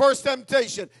 First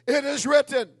temptation, "It is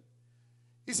written."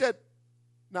 He said,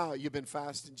 "Now you've been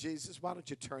fasting, Jesus. Why don't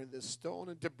you turn this stone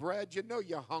into bread? You know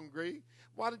you're hungry.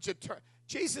 Why don't you turn?"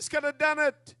 Jesus could have done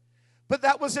it, but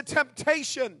that was a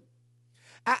temptation.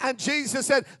 And Jesus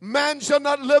said, "Man shall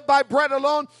not live by bread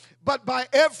alone, but by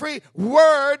every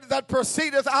word that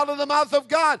proceedeth out of the mouth of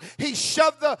God." He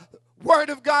shoved the word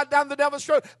of God down the devil's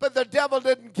throat, but the devil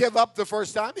didn't give up the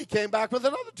first time. He came back with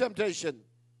another temptation.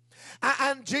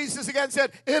 And Jesus again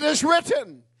said, "It is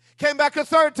written." Came back a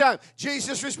third time.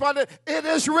 Jesus responded, "It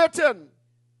is written."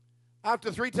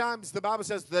 After 3 times, the Bible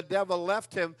says the devil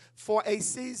left him for a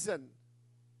season.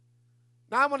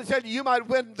 Now, I want to tell you, you might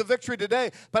win the victory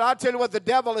today, but I'll tell you what, the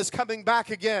devil is coming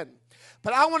back again.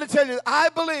 But I want to tell you, I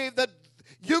believe that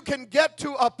you can get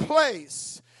to a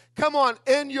place, come on,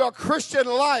 in your Christian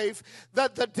life,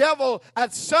 that the devil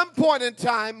at some point in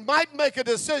time might make a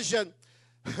decision.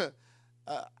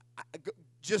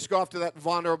 Just go after that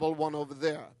vulnerable one over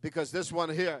there, because this one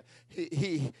here,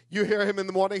 you hear him in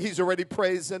the morning, he's already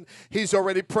praising, he's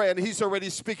already praying, he's already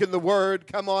speaking the word.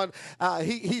 Come on,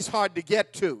 he's hard to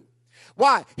get to.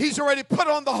 Why? He's already put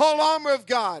on the whole armor of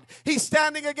God. He's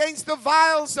standing against the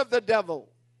vials of the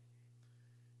devil.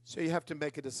 So you have to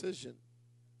make a decision.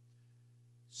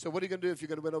 So what are you going to do if you're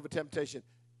going to win over temptation?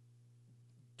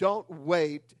 Don't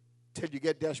wait till you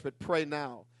get desperate. Pray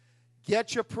now.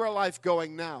 Get your prayer life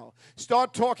going now.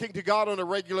 Start talking to God on a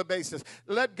regular basis.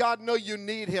 Let God know you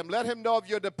need him. Let him know of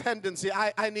your dependency.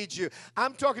 I need you.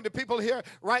 I'm talking to people here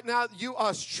right now. You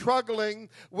are struggling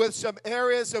with some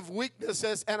areas of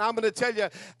weaknesses, and I'm going to tell you,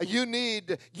 you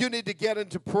need to get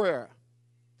into prayer.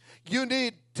 You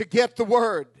need to get the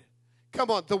word.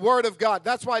 Come on, the word of God.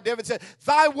 That's why David said,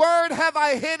 "Thy word have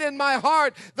I hid in my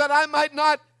heart, that I might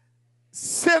not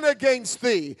sin against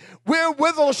thee."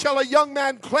 Wherewithal shall a young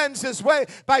man cleanse his way?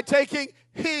 By taking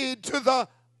heed to the...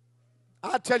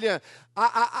 I tell you,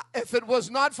 if it was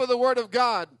not for the word of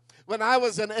God, when I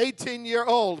was an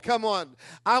 18-year-old, come on,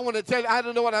 I want to tell you, I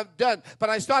don't know what I've done, but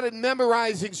I started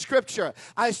memorizing scripture.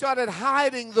 I started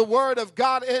hiding the word of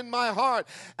God in my heart.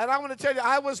 And I want to tell you,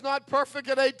 I was not perfect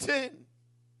at 18.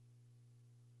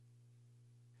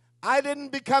 I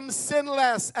didn't become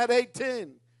sinless at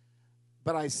 18.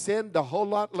 But I sinned a whole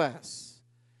lot less.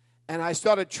 And I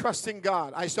started trusting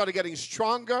God. I started getting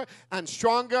stronger and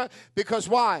stronger. Because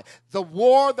why? The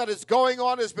war that is going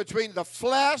on is between the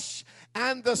flesh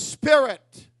and the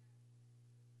spirit.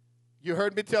 You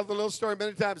heard me tell the little story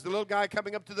many times. The little guy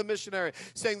coming up to the missionary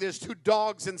saying, "There's 2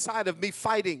 dogs inside of me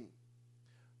fighting."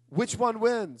 Which one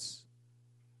wins?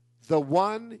 The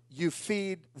one you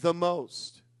feed the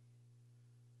most.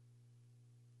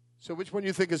 So which one do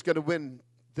you think is going to win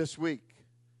this week?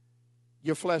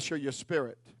 Your flesh or your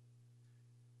spirit?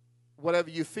 Whatever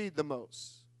you feed the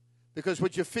most. Because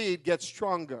what you feed gets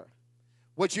stronger.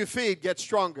 What you feed gets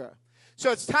stronger.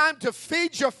 So it's time to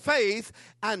feed your faith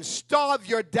and starve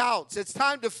your doubts. It's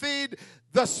time to feed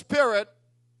the spirit,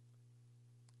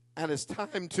 and it's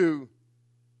time to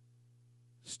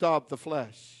starve the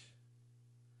flesh.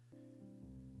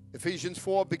 Ephesians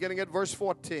 4, beginning at verse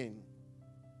 14.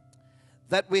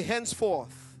 that we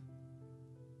henceforth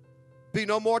be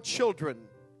no more children,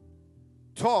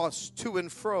 tossed to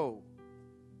and fro,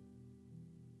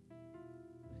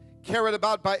 carried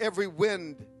about by every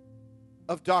wind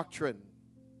of doctrine,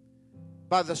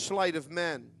 by the sleight of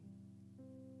men,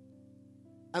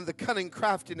 and the cunning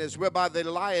craftiness whereby they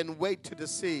lie in wait to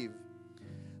deceive.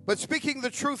 But speaking the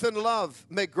truth in love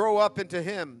may grow up into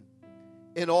him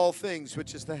in all things,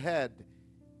 which is the head,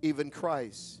 even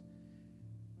Christ,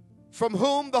 from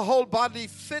whom the whole body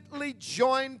fitly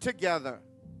joined together,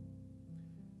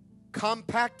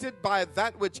 compacted by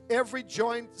that which every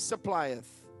joint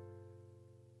supplieth,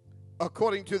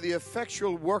 according to the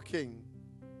effectual working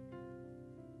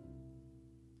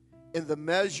in the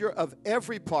measure of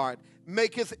every part,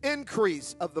 maketh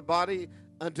increase of the body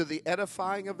unto the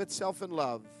edifying of itself in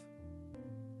love.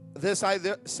 This I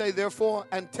say therefore,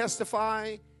 and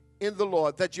testify in the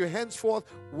Lord, that you henceforth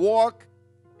walk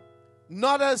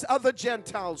not as other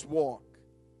Gentiles walk,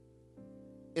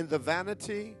 in the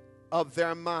vanity of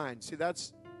their mind. See,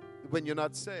 that's when you're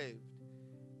not saved.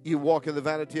 You walk in the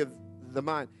vanity of the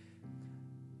mind.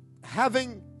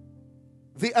 Having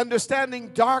the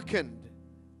understanding darkened,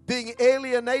 being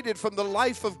alienated from the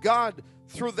life of God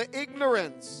through the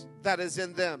ignorance that is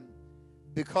in them,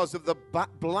 because of the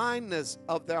blindness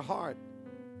of their heart.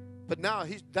 But now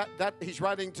he's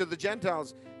writing to the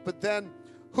Gentiles. But then,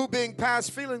 who being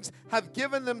past feelings have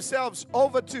given themselves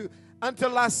over unto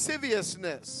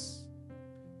lasciviousness,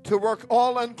 to work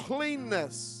all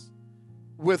uncleanness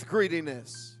with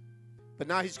greediness. But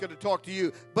now he's going to talk to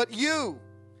you. But you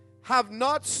have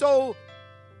not so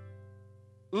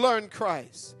learned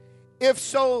Christ, if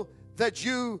so that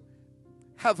you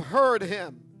have heard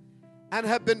him and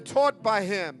have been taught by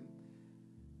him,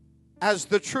 as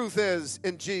the truth is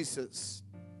in Jesus,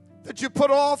 that you put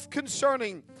off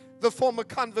concerning the former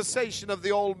conversation of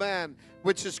the old man,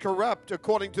 which is corrupt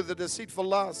according to the deceitful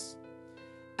lust,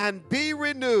 and be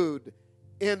renewed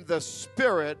in the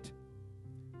spirit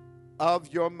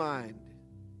of your mind.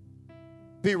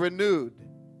 Be renewed.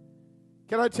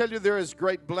 Can I tell you, there is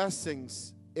great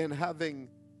blessings in having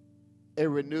a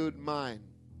renewed mind.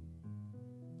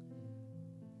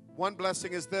 One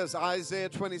blessing is this, Isaiah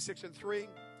 26:3.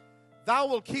 Thou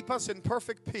wilt keep us in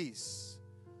perfect peace,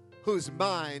 whose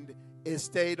mind is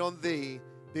stayed on thee,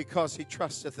 because he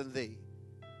trusteth in thee.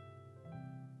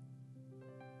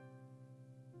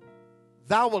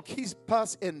 Thou wilt keep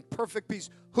us in perfect peace,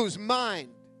 whose mind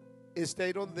is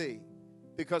stayed on thee,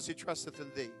 because he trusteth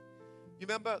in thee. You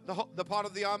remember the part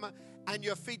of the armor? And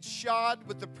your feet shod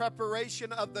with the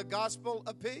preparation of the gospel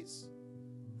of peace.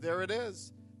 There it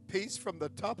is. Peace from the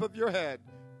top of your head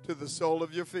to the sole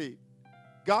of your feet.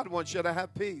 God wants you to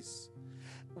have peace.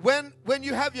 When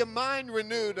you have your mind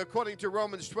renewed, according to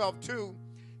Romans 12:2,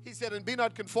 he said, and be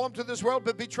not conformed to this world,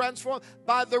 but be transformed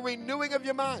by the renewing of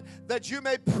your mind, that you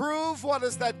may prove what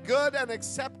is that good and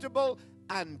acceptable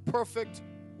and perfect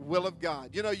will of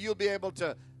God. You know, you'll be able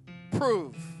to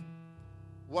prove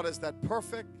what is that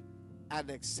perfect and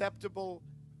acceptable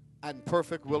and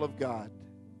perfect will of God.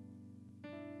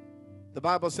 The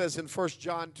Bible says in 1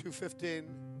 John 2:15,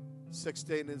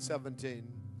 16, and 17,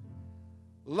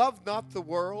 love not the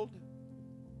world,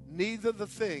 neither the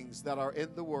things that are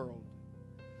in the world.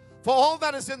 For all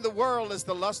that is in the world is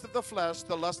the lust of the flesh,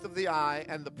 the lust of the eye,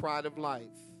 and the pride of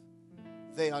life.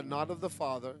 They are not of the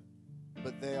Father,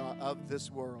 but they are of this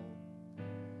world.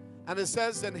 And it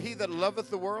says, and he that loveth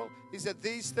the world, he said,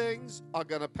 these things are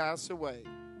going to pass away.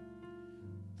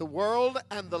 The world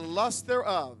and the lust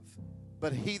thereof,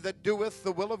 but he that doeth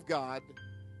the will of God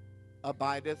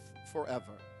abideth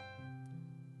forever.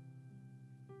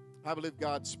 I believe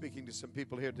God's speaking to some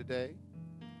people here today.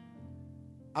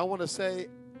 I want to say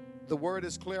the word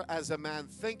is clear. As a man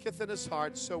thinketh in his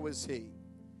heart, so is he.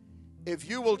 If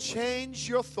you will change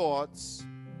your thoughts,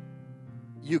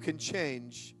 you can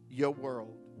change your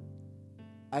world.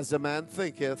 As a man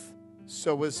thinketh,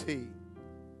 so is he.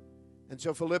 And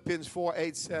so Philippians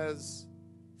 4:8 says,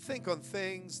 think on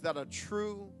things that are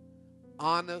true,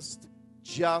 honest,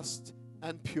 just,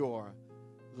 and pure,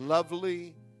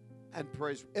 lovely, and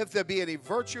praiseworthy. If there be any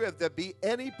virtue, if there be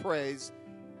any praise,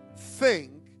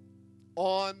 think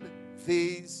on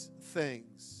these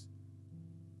things.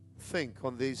 Think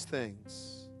on these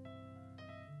things.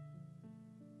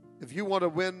 If you want to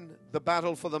win the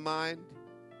battle for the mind,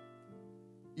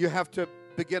 you have to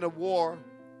begin a war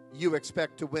you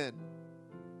expect to win.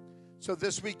 So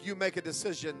this week you make a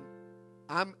decision.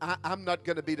 I'm not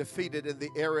going to be defeated in the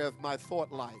area of my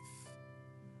thought life.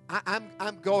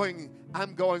 I'm going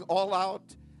all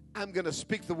out. I'm going to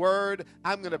speak the word.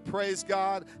 I'm going to praise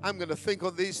God. I'm going to think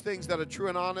on these things that are true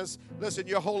and honest. Listen,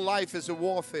 your whole life is a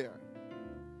warfare.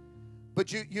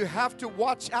 But you have to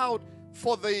watch out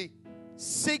for the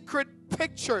secret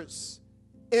pictures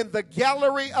in the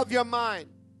gallery of your mind.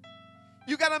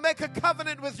 You got to make a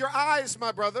covenant with your eyes,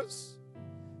 my brothers.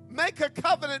 Make a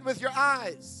covenant with your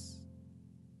eyes.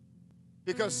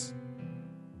 Because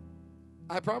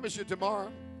I promise you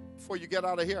tomorrow, before you get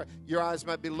out of here, your eyes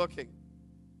might be looking.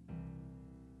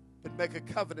 But make a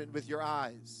covenant with your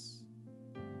eyes.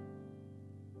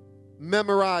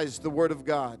 Memorize the Word of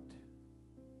God.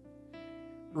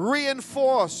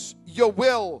 Reinforce your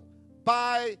will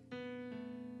by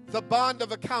the bond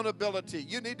of accountability.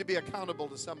 You need to be accountable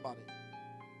to somebody.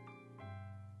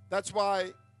 That's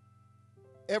why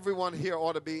everyone here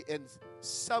ought to be in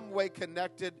some way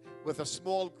connected with a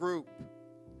small group.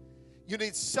 You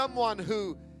need someone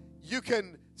who you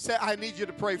can say, I need you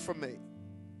to pray for me.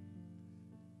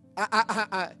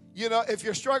 You know, if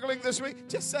you're struggling this week,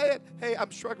 just say it. Hey,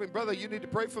 I'm struggling, brother. You need to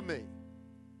pray for me.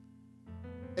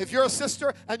 If you're a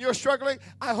sister and you're struggling,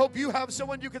 I hope you have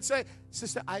someone you can say,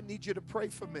 sister, I need you to pray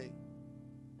for me.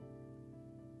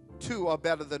 2 are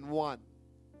better than 1.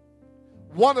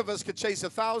 One of us could chase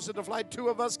 1,000 to flight. 2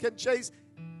 of us can chase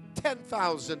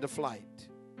 10,000 to flight.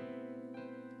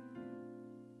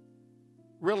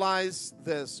 Realize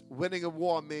this. Winning a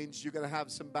war means you're going to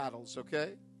have some battles,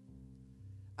 okay?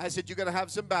 I said you're going to have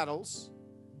some battles,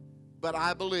 but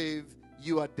I believe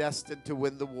you are destined to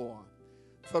win the war.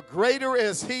 For greater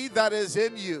is he that is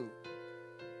in you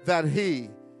than he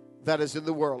that is in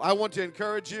the world. I want to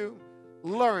encourage you,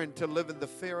 learn to live in the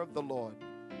fear of the Lord.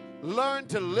 Learn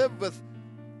to live with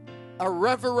a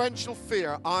reverential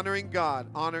fear, honoring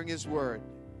God, honoring his word.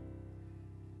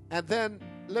 And then,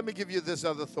 let me give you this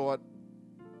other thought.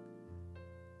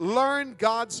 Learn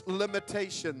God's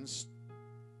limitations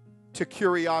to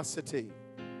curiosity.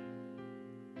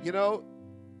 You know,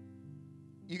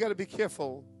 you got to be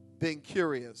careful being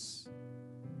curious.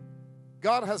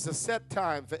 God has a set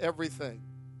time for everything.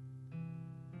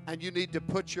 And you need to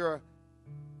put your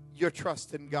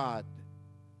trust in God.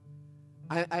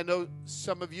 I know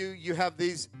some of you have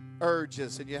these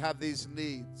urges and you have these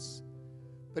needs.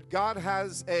 But God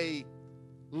has a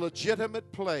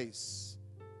legitimate place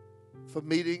for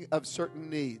meeting of certain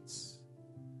needs.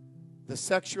 The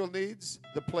sexual needs,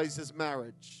 the place is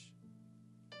marriage.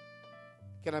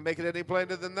 Can I make it any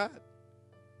plainer than that?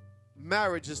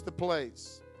 Marriage is the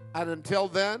place. And until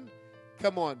then,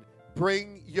 come on,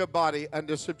 bring your body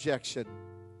under subjection.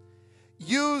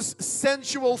 Use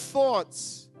sensual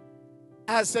thoughts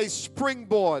as a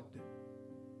springboard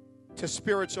to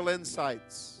spiritual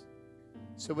insights.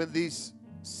 So when these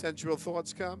sensual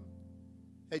thoughts come,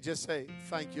 hey, just say,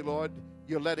 thank you, Lord.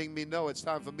 You're letting me know it's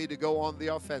time for me to go on the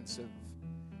offensive.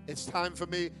 It's time for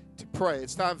me to pray.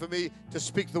 It's time for me to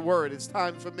speak the word. It's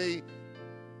time for me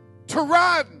to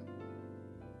run.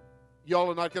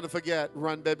 Y'all are not going to forget,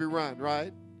 run, baby, run,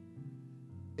 right?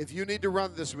 If you need to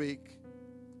run this week,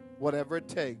 whatever it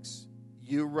takes,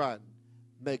 you run.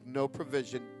 Make no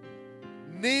provision.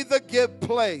 Neither give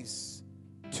place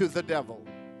to the devil.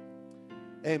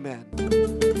 Amen.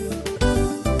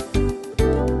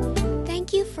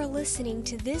 Thank you for listening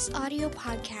to this audio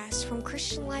podcast from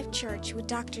Christian Life Church with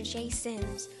Dr. J.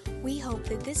 Sims. We hope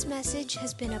that this message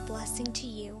has been a blessing to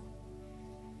you.